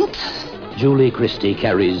want. Julie Christie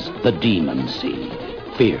carries the Demon Seed,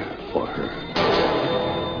 fear for her.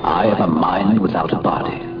 I have a mind without a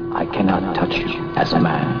body. I cannot touch you as a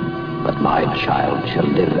man, but my child shall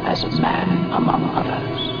live as a man among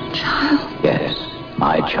others. Child? Yes,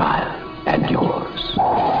 my child and yours.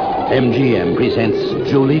 MGM presents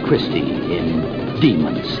Julie Christie in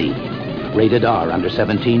Demon Seed. Rated R, under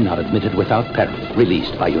 17, not admitted without parent.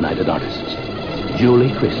 Released by United Artists.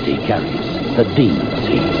 Julie Christie carries the Demon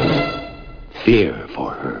Seed. Fear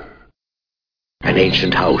for her. An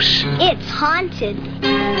ancient house. It's haunted.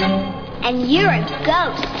 And you're a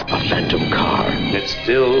ghost. A phantom car. It's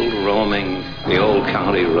still roaming the old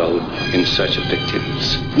county road in search of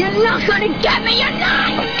victims. You're not gonna get me, you're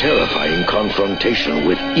not! A terrifying confrontation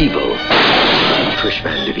with evil. Trish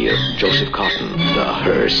Van Devere, Joseph Cotton, The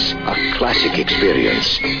Hearse. A classic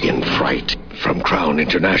experience in fright. From Crown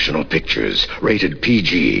International Pictures. Rated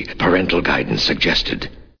PG. Parental guidance suggested.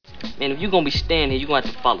 Man, if you're gonna be staying here, you're gonna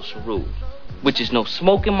have to follow some rules. Which is no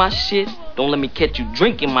smoking my shit, don't let me catch you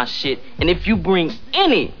drinking my shit, and if you bring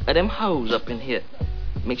any of them hoes up in here,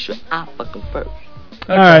 make sure I fucking first.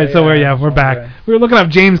 Okay, Alright, so we're back. Okay. We were looking up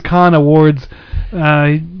James Caan awards.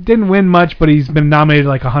 He didn't win much, but he's been nominated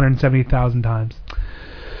like 170,000 times.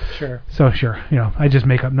 Sure. So sure, I just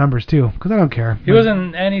make up numbers too, because I don't care. He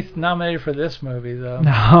wasn't nominated for this movie, though.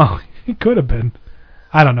 No, he could have been.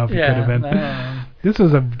 I don't know if he could have been. No. This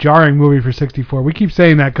was a jarring movie for 64. We keep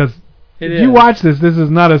saying that because if you watch this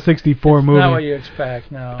is not a 64 movie. Not what you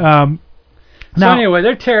expect, no. So anyway,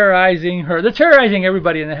 they're terrorizing her. They're terrorizing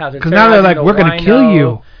everybody in the house. Because now they're like, we're going to kill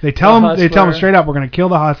you. They tell him straight up, we're going to kill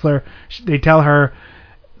the hustler. They tell the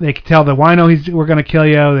wino, we're going to kill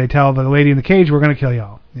you. They tell the lady in the cage, we're going to kill you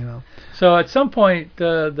all. So at some point,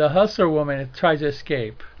 the hustler woman tries to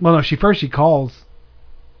escape. Well, no, she calls.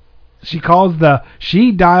 She calls. That's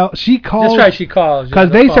right, she calls. Because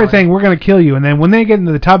they start saying, we're going to kill you. And then when they get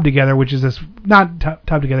into the tub together, which is this, not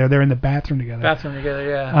tub together, they're in the bathroom together.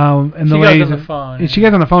 Yeah. And she gets on the phone. And she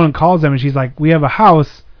gets on the phone and calls them, and she's like, we have a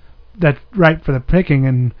house that's right for the picking,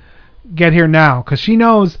 and get here now. Because she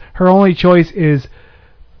knows her only choice is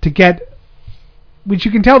to get, which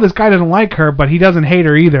you can tell this guy doesn't like her, but he doesn't hate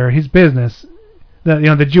her either. His business.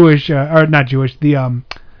 The Jewish, or not Jewish, the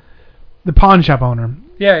the pawn shop owner.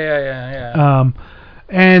 Yeah.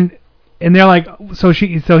 And they're like, so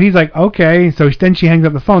he's like, okay. So then she hangs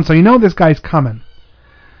up the phone. So this guy's coming.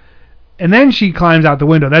 And then she climbs out the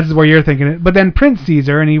window. That's where you're thinking it. But then Prince sees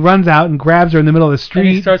her and he runs out and grabs her in the middle of the street.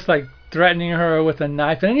 And he starts like threatening her with a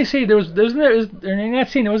knife. And then you see in that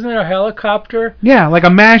scene, wasn't there a helicopter? Yeah, like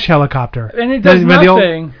a MASH helicopter. And it does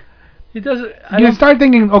nothing. He doesn't. You start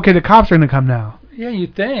thinking, okay, the cops are gonna come now. Yeah, you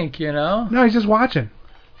think, No, he's just watching.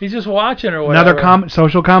 He's just watching or whatever. Another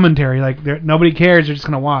social commentary. Like nobody cares. They're just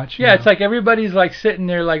gonna watch. Yeah, it's like everybody's like sitting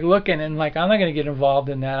there like looking and like I'm not gonna get involved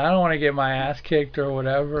in that. I don't want to get my ass kicked or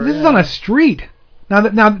whatever. This is on a street. Now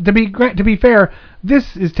to be fair,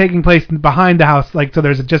 this is taking place behind the house. Like so,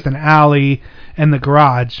 there's just an alley and the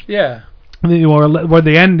garage. Yeah. Where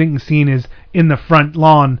the ending scene is in the front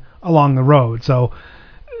lawn along the road. So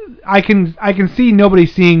I can see nobody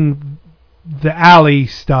seeing the alley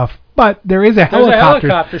stuff. But there is a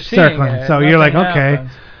helicopter circling, so you're like, okay.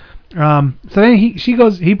 So then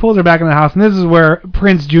he pulls her back in the house, and this is where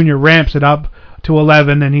Prince Jr. ramps it up to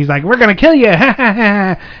 11, and he's like, "We're gonna kill you!"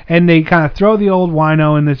 And they kind of throw the old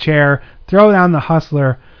wino in the chair, throw down the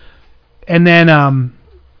hustler, and then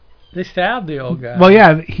they stab the old guy. Well,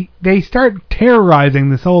 yeah, they start terrorizing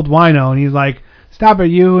this old wino, and he's like, "Stop it,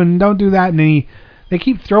 you!" and don't do that. And they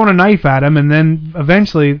keep throwing a knife at him, and then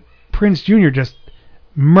eventually Prince Jr. just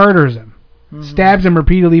murders him, stabs him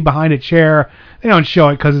repeatedly behind a chair. They don't show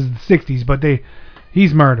it because it's the 60s, but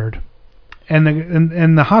he's murdered, and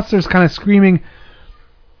the hustler's kind of screaming.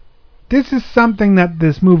 This is something that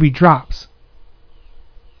this movie drops.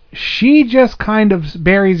 She just kind of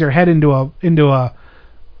buries her head into a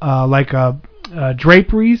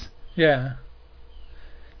draperies. Yeah.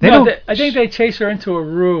 I think they chase her into a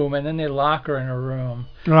room and then they lock her in a room.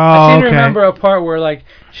 Oh, I seem to remember a part where like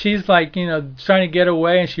she's like trying to get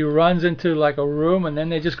away and she runs into like a room and then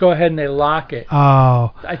they just go ahead and they lock it.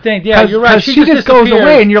 Oh. I think you're right. She just goes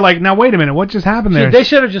away and you're like, now wait a minute, what just happened there? They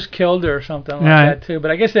should have just killed her or something like that too. But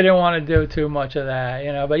I guess they didn't want to do too much of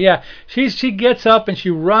that, But yeah, she gets up and she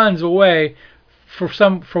runs away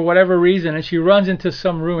for whatever reason and she runs into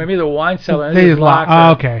some room, maybe the wine cellar. And they just lock her.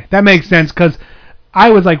 Oh, okay, that makes sense because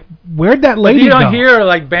I was like, where'd that lady go? You don't hear her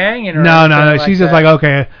like banging or No. She's just like,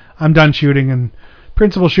 okay, I'm done shooting and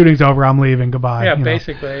principal shooting's over. I'm leaving. Goodbye. Yeah,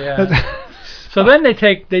 basically, yeah. So then they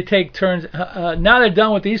take turns. Now they're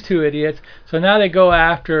done with these two idiots. So now they go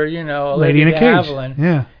after a lady in a cage.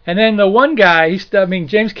 Yeah. And then the one guy,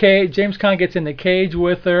 James Caan gets in the cage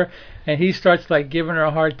with her, and he starts like giving her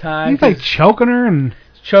a hard time. He's like choking her, and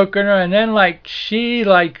then like she's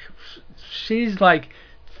like.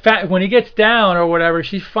 When he gets down or whatever,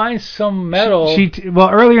 she finds some metal.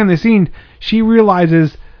 Earlier in the scene, she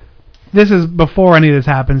realizes this is before any of this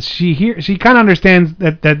happens. She kind of understands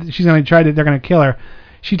that she's going to try to. They're going to kill her.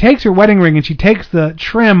 She takes her wedding ring and she takes the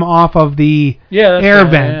trim off of the air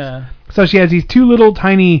vent. Yeah. So she has these two little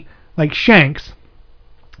tiny like shanks,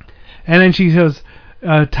 and then she says,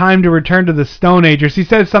 "Time to return to the Stone Age." Or she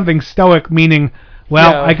says something stoic, meaning.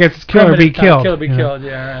 Well, I guess it's kill or be killed. Kill or be killed,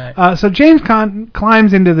 yeah, right. So James Caan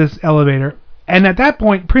climbs into this elevator, and at that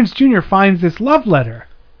point, Prince Jr. finds this love letter.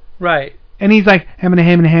 Right. And he's like, ham. And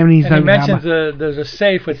he mentions there's a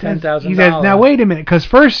safe with $10,000. He says, now wait a minute, because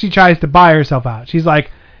first she tries to buy herself out. She's like,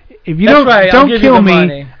 if you don't kill me,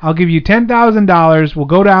 money. I'll give you $10,000. We'll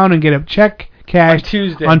go down and get a check cashed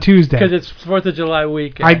on Tuesday. Because it's 4th of July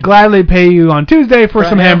weekend. I'd gladly pay you on Tuesday for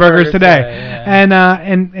some hamburgers today. Yeah.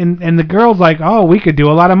 And the girl's like, oh, we could do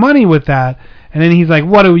a lot of money with that. And then he's like,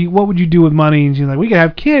 what would you do with money? And she's like, we could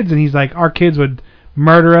have kids. And he's like, our kids would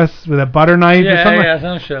murder us with a butter knife or something. Yeah,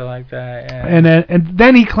 some shit like that. Yeah. And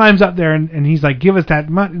then he climbs up there and he's like, give us that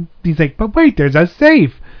money. He's like, but wait, there's a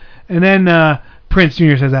safe. And then Prince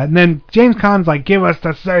Jr. says that. And then James Caan's like, give us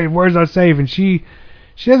the safe. Where's our safe? And she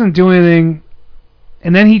doesn't do anything.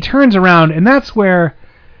 And then he turns around, and that's where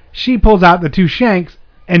she pulls out the two shanks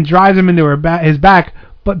and drives them into his back,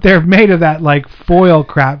 but they're made of that, like, foil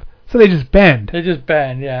crap, so they just bend.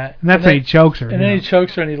 Yeah. And that's when he chokes her. And then he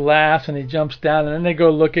chokes her, and he laughs, and he jumps down, and then they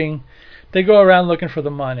go around looking for the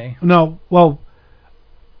money. No, well,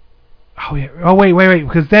 oh, yeah. Oh, wait,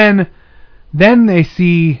 because then they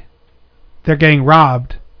see they're getting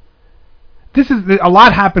robbed. A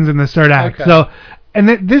lot happens in this third act, so... And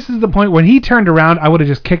this is the point when he turned around, I would have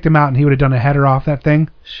just kicked him out and he would have done a header off that thing.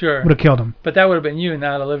 Sure. Would have killed him. But that would have been you,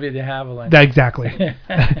 not Olivia de Havilland. Exactly.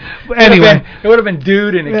 Anyway. It would have been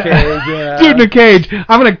dude in a cage. Dude in a cage.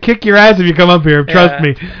 I'm going to kick your ass if you come up here. Trust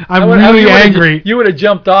me. I'm really angry. You would have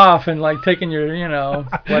jumped off and like taken your,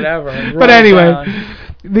 whatever. But anyway,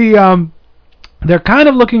 they're kind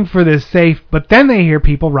of looking for this safe, but then they hear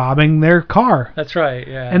people robbing their car. That's right,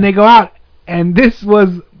 yeah. And they go out, and this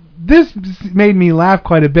made me laugh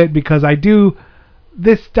quite a bit because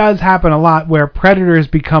this does happen a lot where predators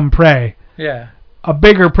become prey. Yeah. A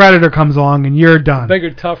bigger predator comes along and you're done. A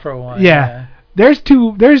bigger, tougher one. Yeah. There's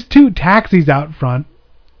two taxis out front,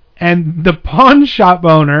 and the pawn shop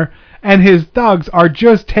owner and his thugs are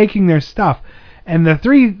just taking their stuff. And the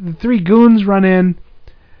three goons run in,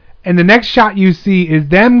 and the next shot you see is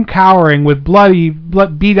them cowering with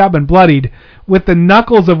beat up and bloodied, with the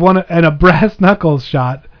knuckles of and a brass knuckles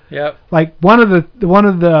shot. Yep. Like one of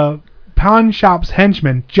the pawn shop's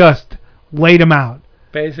henchmen just laid them out.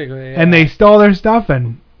 Basically. Yeah. And they stole their stuff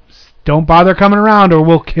and don't bother coming around or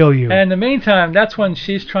we'll kill you. And in the meantime, that's when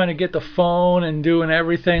she's trying to get the phone and doing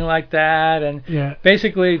everything like that. And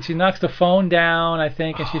basically, she knocks the phone down, I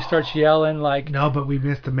think, and she starts yelling like... No, but we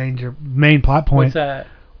missed the main plot point. What's that?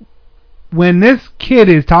 When this kid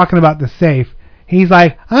is talking about the safe, he's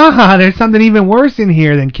like, there's something even worse in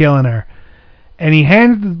here than killing her. And he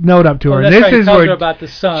hands the note up to her. That's this right, is tells where her about the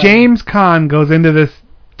son. James Caan goes into this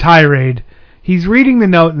tirade. He's reading the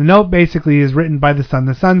note, and the note basically is written by the son.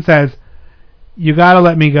 The son says, "You gotta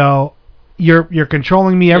let me go. You're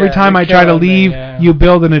controlling me. Every time I try to leave, you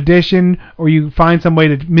build an addition or you find some way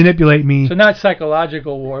to manipulate me." So not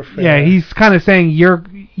psychological warfare. Yeah, he's kind of saying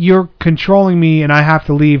you're controlling me, and I have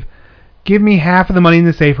to leave. Give me half of the money in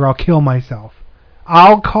the safe, or I'll kill myself.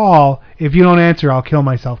 I'll call if you don't answer. I'll kill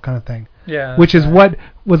myself, kind of thing. Yeah. Which is what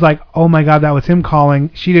was like, oh my God, that was him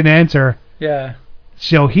calling. She didn't answer. Yeah.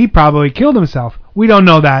 So he probably killed himself. We don't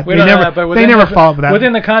know that. They never follow up with that.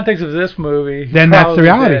 Within the context of this movie, then that's the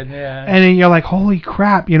reality. Yeah. And then you're like, holy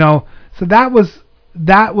crap, So that was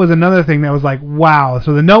another thing that was like, wow.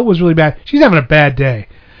 So the note was really bad. She's having a bad day,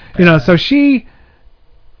 So she.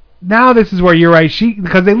 Now this is where you're right.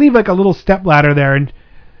 Because they leave like a little step ladder there, and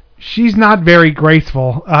she's not very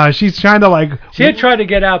graceful. She's trying to She had tried to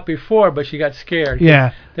get out before, but she got scared.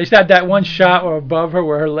 Yeah. They just had that one shot above her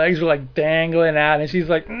where her legs were like dangling out, and she's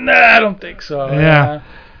like, "Nah, I don't think so." Yeah.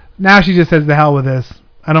 Now she just says, "The hell with this.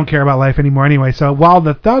 I don't care about life anymore anyway." So while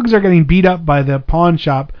the thugs are getting beat up by the pawn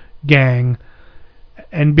shop gang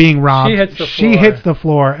and being robbed, she hits the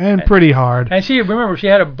floor and pretty hard. And she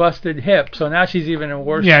had a busted hip, so now she's even in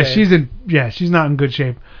worse shape. She's not in good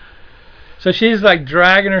shape. So she's like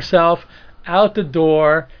dragging herself out the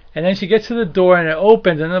door, and then she gets to the door and it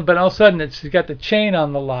opens, but all of a sudden she's got the chain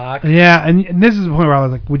on the lock. Yeah, and this is the point where I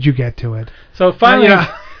was like, would you get to it? So finally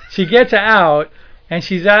she gets out, and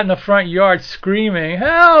she's out in the front yard screaming,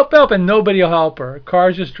 "Help, help," and nobody will help her.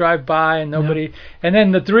 Cars just drive by and nobody. Yep. And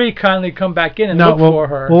then the three kindly come back in and look for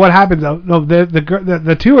her. Well, what happens though? No,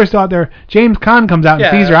 the two are still out there. James Caan comes out and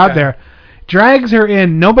sees her out there, drags her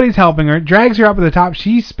in. Nobody's helping her. Drags her up to the top.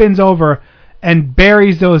 She spins over and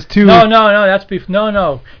buries those two. No.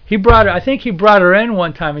 No. He brought her. I think he brought her in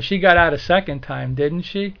one time, and she got out a second time, didn't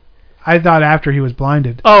she? I thought after he was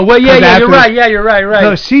blinded. Oh, well, yeah, you're right. Yeah, you're right.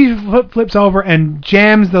 So she flips over and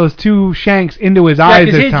jams those two shanks into his eyes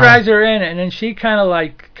this time. Yeah, because he drags her in, and then she kind of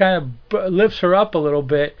lifts her up a little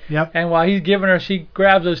bit. Yep. And while he's giving her, she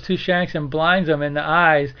grabs those two shanks and blinds them in the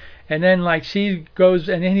eyes. And then she goes,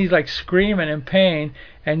 and then he's like screaming in pain.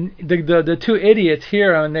 And the two idiots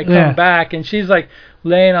hear him, and they come back, and she's like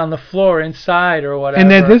laying on the floor inside or whatever.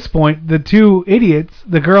 And at this point, the two idiots,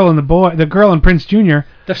 the girl and Prince Jr.,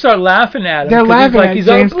 they start laughing at him. They're laughing at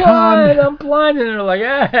James Caan. I'm blind, and they're like,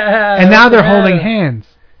 ah. And now they're holding hands.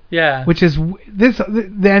 Yeah. Which is so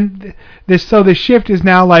the shift is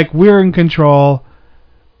now like we're in control.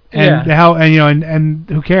 And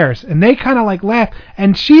who cares? And they kind of like laugh,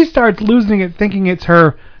 and she starts losing it, thinking it's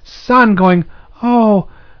her son, going, "Oh,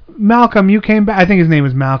 Malcolm, you came back." I think his name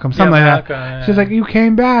was Malcolm, something like Malcolm, that. Yeah. She's like, "You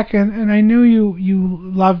came back, and I knew you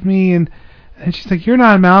loved me," and she's like, "You're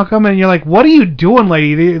not Malcolm," and you're like, "What are you doing,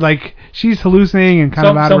 lady?" Like she's hallucinating and kind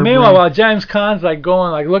of out of her meanwhile, brain. while James Caan's like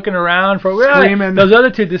going, like looking around for screaming, those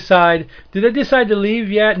other two decide. Did they decide to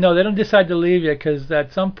leave yet? No, they don't decide to leave yet because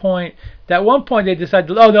at some point. At one point they decide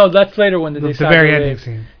to... Oh, no, that's later when they decide to leave. The very ending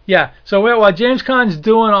scene. Yeah, so while James Caan's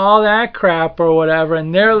doing all that crap or whatever,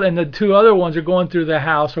 and the two other ones are going through the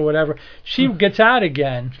house or whatever, she gets out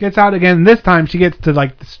again. She gets out again, and this time she gets to,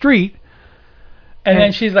 like, the street. And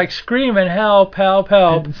then she's, like, screaming, "Help, help,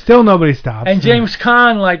 help." And still nobody stops. And James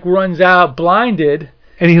Caan, like, runs out blinded.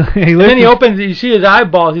 And then he opens, you see his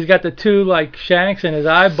eyeballs. He's got the two, like, shanks in his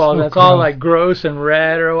eyeballs. So that's gross. All, like, gross and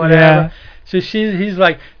red or whatever. Yeah. So she's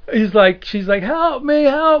like, "Help me,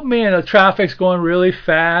 help me," and the traffic's going really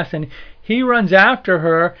fast, and he runs after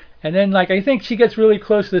her, and then like I think she gets really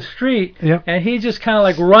close to the street, and he just kind of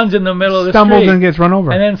like runs in the middle of the street, stumbles and gets run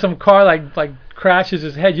over, and then some car like crashes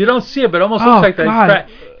his head. You don't see it, but it almost looks like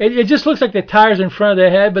it just looks like the tires in front of the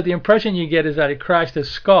head, but the impression you get is that it crashed his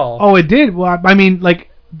skull. Oh, it did. Well, I mean, like,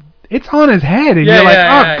 it's on his head, and you're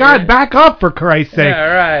like, God, back up for Christ's sake.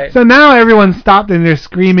 Yeah, right. So now everyone's stopped and they're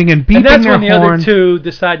screaming and beeping their horn. And that's when the other two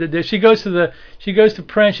decide to do. She goes to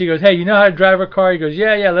Prince. She goes, hey, you know how to drive a car? He goes,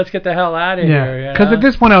 yeah, let's get the hell out of here. Because at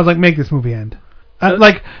this point I was like, make this movie end. So,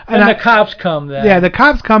 and the cops come then. Yeah, the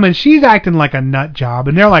cops come, and she's acting like a nut job,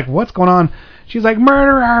 and they're like, what's going on? She's like,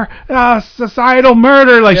 murderer, societal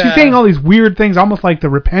murder. Like, she's saying all these weird things, almost like the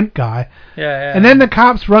Repent guy. Yeah. And then the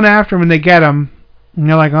cops run after him, and they get him. And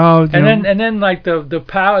they're like, oh. And then like the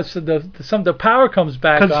power, so the power comes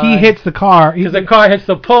back because he hits the car. Because the car hits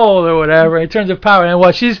the pole or whatever, and it turns the power. And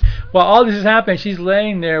while all this is happening, she's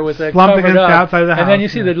laying there with it slumped covered against up. the outside of the house. And then you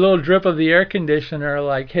see the little drip of the air conditioner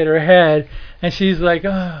like hit her head, and she's like,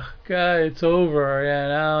 oh God, it's over,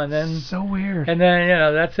 And then so weird. And then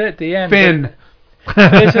that's it. The end. Finn.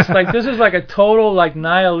 It's just like this is like a total like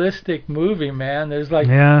nihilistic movie, man. There's like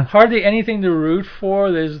hardly anything to root for.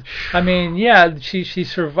 She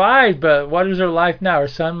survived, but what is her life now? Her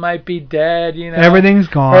son might be dead, Everything's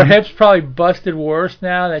gone. Her hip's probably busted worse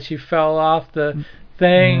now that she fell off the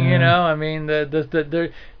thing, I mean,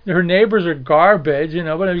 her neighbors are garbage,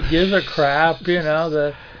 but who gives a crap,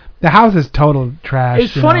 The house is total trash.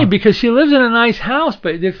 It's funny because she lives in a nice house,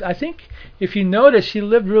 but if you notice, she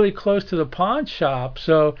lived really close to the pawn shop,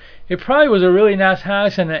 so it probably was a really nice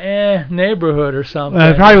house in an neighborhood or something.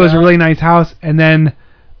 It probably was a really nice house, and then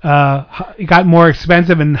it got more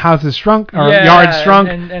expensive, and houses shrunk, or yards shrunk,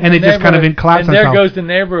 and it just kind of collapsed. And there goes the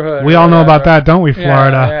neighborhood. We all know about that, don't we,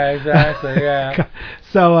 Florida? Yeah, exactly, yeah.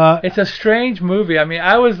 So it's a strange movie. I mean,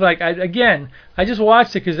 I was like, I just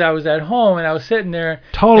watched it because I was at home and I was sitting there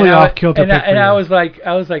totally off kilter. And I was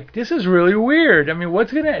like, this is really weird. I mean,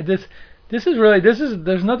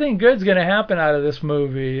 there's nothing good's gonna happen out of this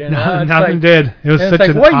movie. Nothing did. It was such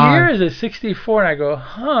like, what year is it? 64. And I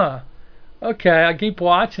go, okay. I keep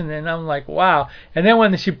watching it, and I'm like, wow. And then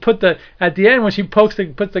when she at the end when she puts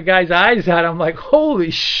the guy's eyes out, I'm like,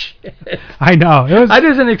 holy shit. I know. I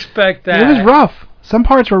didn't expect that. It was rough. Some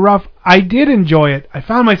parts were rough. I did enjoy it. I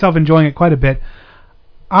found myself enjoying it quite a bit.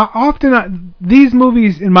 Often these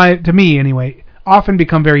movies, to me anyway, often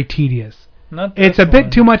become very tedious. It's a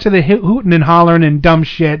bit too much of the hooting and hollering and dumb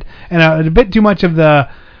shit, and a bit too much of the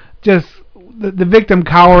victim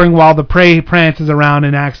cowering while the prey prances around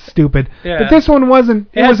and acts stupid. Yeah. But this one wasn't.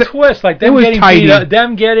 It was a twist, like them getting beat up,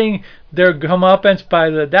 them getting their comeuppance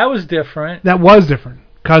that was different. That was different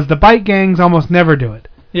because the bike gangs almost never do it.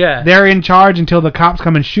 Yeah. They're in charge until the cops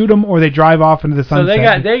come and shoot them, or they drive off into the sunset. So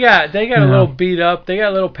they got a little beat up. They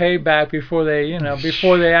got a little payback before they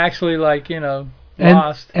actually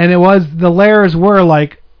lost. And it was the layers were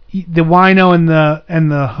like the wino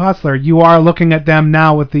and the hustler. You are looking at them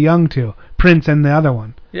now with the young two, Prince and the other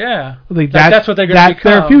one. Yeah. That's what they're going to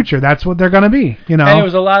become. That's their future. That's what they're going to be. And it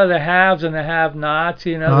was a lot of the haves and the have-nots.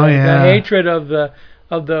 The hatred of the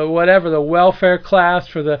whatever, the welfare class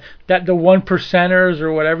for the one percenters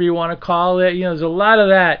or whatever you want to call it. There's a lot of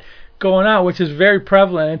that going on, which is very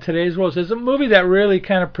prevalent in today's world. So it's a movie that really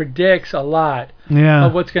kind of predicts a lot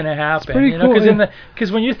of what's going to happen. It's pretty cool.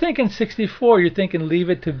 Because when you're thinking 64, you're thinking Leave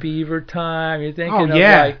It to Beaver time. You're thinking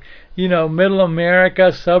of middle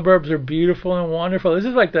America, suburbs are beautiful and wonderful. This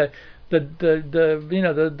is like the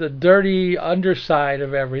dirty underside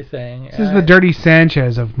of everything. This is the Dirty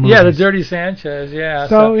Sanchez of movies. Yeah, the Dirty Sanchez, yeah.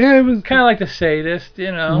 So it was kind of like the Sadist,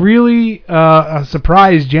 Really a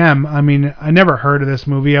surprise gem. I mean, I never heard of this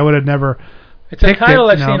movie. I would have never It's a title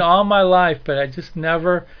I've seen all my life, but I just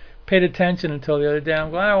never paid attention until the other day.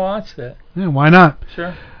 I'm glad I watched it. Yeah, why not?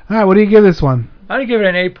 Sure. All right, what do you give this one? I'm going to give it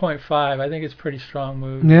an 8.5. I think it's a pretty strong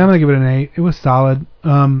movie. Yeah, I'm going to give it an 8. It was solid.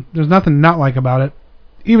 There's nothing not like about it.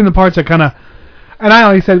 Even the parts that kind of... And I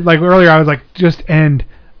only said, like earlier, I was like, just end.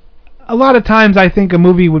 A lot of times I think a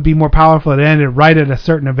movie would be more powerful if it ended right at a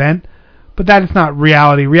certain event. But that is not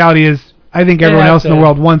reality. Reality is, I think everyone else in the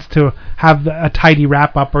world wants to have a tidy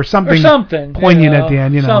wrap-up or something poignant at the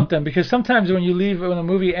end. Something. Because sometimes when a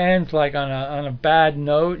movie ends like on a bad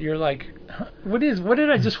note, you're like, what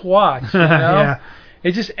did I just watch? Yeah.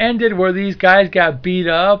 It just ended where these guys got beat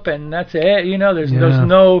up and that's it.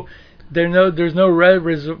 There's no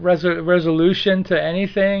resolution to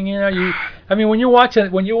anything. When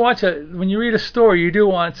you read a story, you do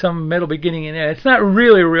want some middle, beginning, and end. It's not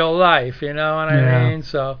really real life, you know what I mean?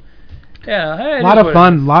 So, hey, a lot of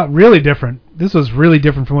fun, really different. This was really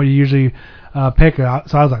different from what you usually pick out.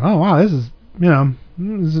 So I was like, oh wow, this is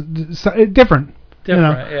different.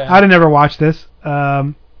 Yeah. I'd have never watched this.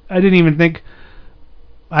 I didn't even think.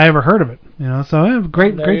 I ever heard of it. So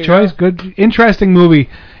great choice, go. good, interesting movie.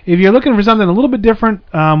 If you're looking for something a little bit different,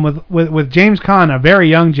 with James Caan, a very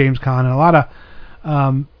young James Caan, and a lot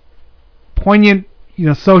of poignant,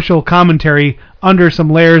 social commentary under some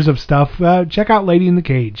layers of stuff, check out Lady in the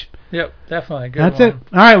Cage. Yep, definitely. Good That's one. it.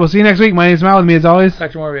 All right, we'll see you next week. My name's Mal. With me as always,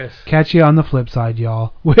 Dr. Morbius. Catch you on the flip side,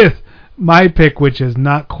 y'all, with my pick, which is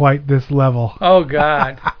not quite this level. Oh,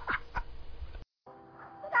 God. I've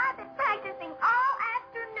been practicing all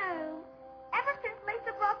afternoon, ever since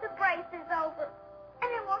Lisa brought the braces over. And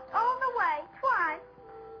I walked all the way, twice.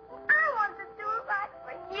 I wanted to do it right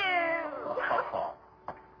for you.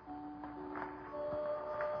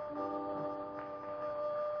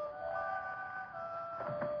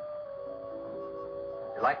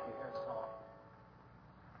 Would you like to hear a song?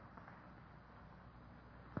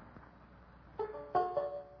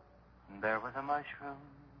 There was a mushroom,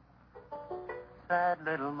 sad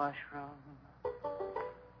little mushroom.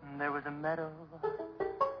 There was a meadow,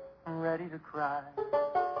 ready to cry.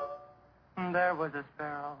 There was a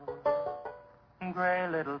sparrow, gray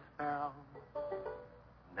little sparrow.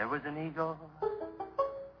 There was an eagle,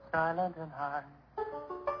 silent and high.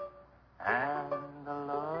 And the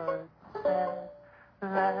Lord said,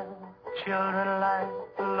 "Let children laugh."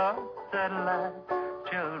 The Lord said, "Let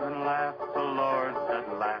children laugh." The Lord said,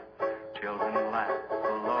 "Laugh." Children laugh.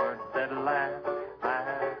 The Lord said, "Laugh,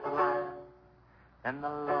 laugh, laugh." And the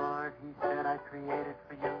Lord, he said, "I created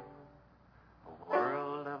for you a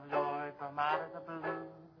world of joy from out of the blue.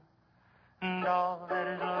 And all that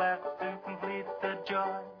is left to complete the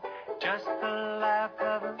joy, just the laugh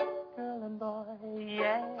of a girl and boy.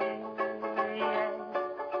 Yay, yay, yay,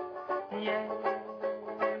 yay.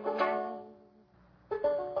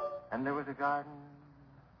 And there was a garden,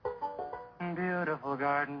 beautiful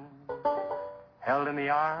garden, held in the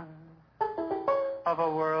arms of a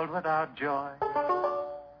world without joy.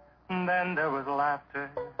 And then there was laughter,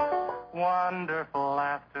 wonderful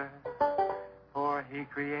laughter, for he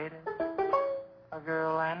created a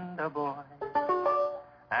girl and a boy.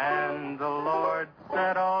 And the Lord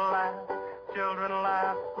said, "Oh, laugh, children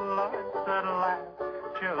laugh." The Lord said, "Laugh,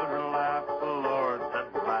 children laugh." The Lord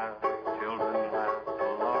said, "Laugh, children laugh." The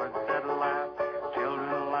Lord said, "Laugh,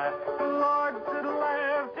 children laugh." The Lord said,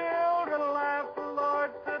 "Laugh, children laugh." The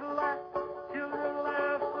Lord said, "Laugh, children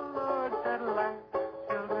laugh." The Lord said, "Laugh,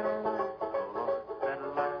 children laugh." The Lord said,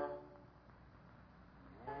 "Laugh."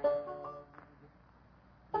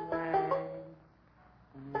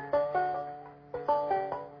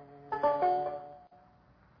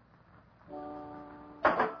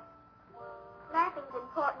 Laughing's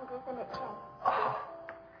important, isn't it, Jack? Oh,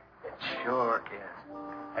 it sure is.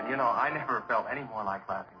 And I never felt any more like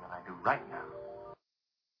laughing than I do right now.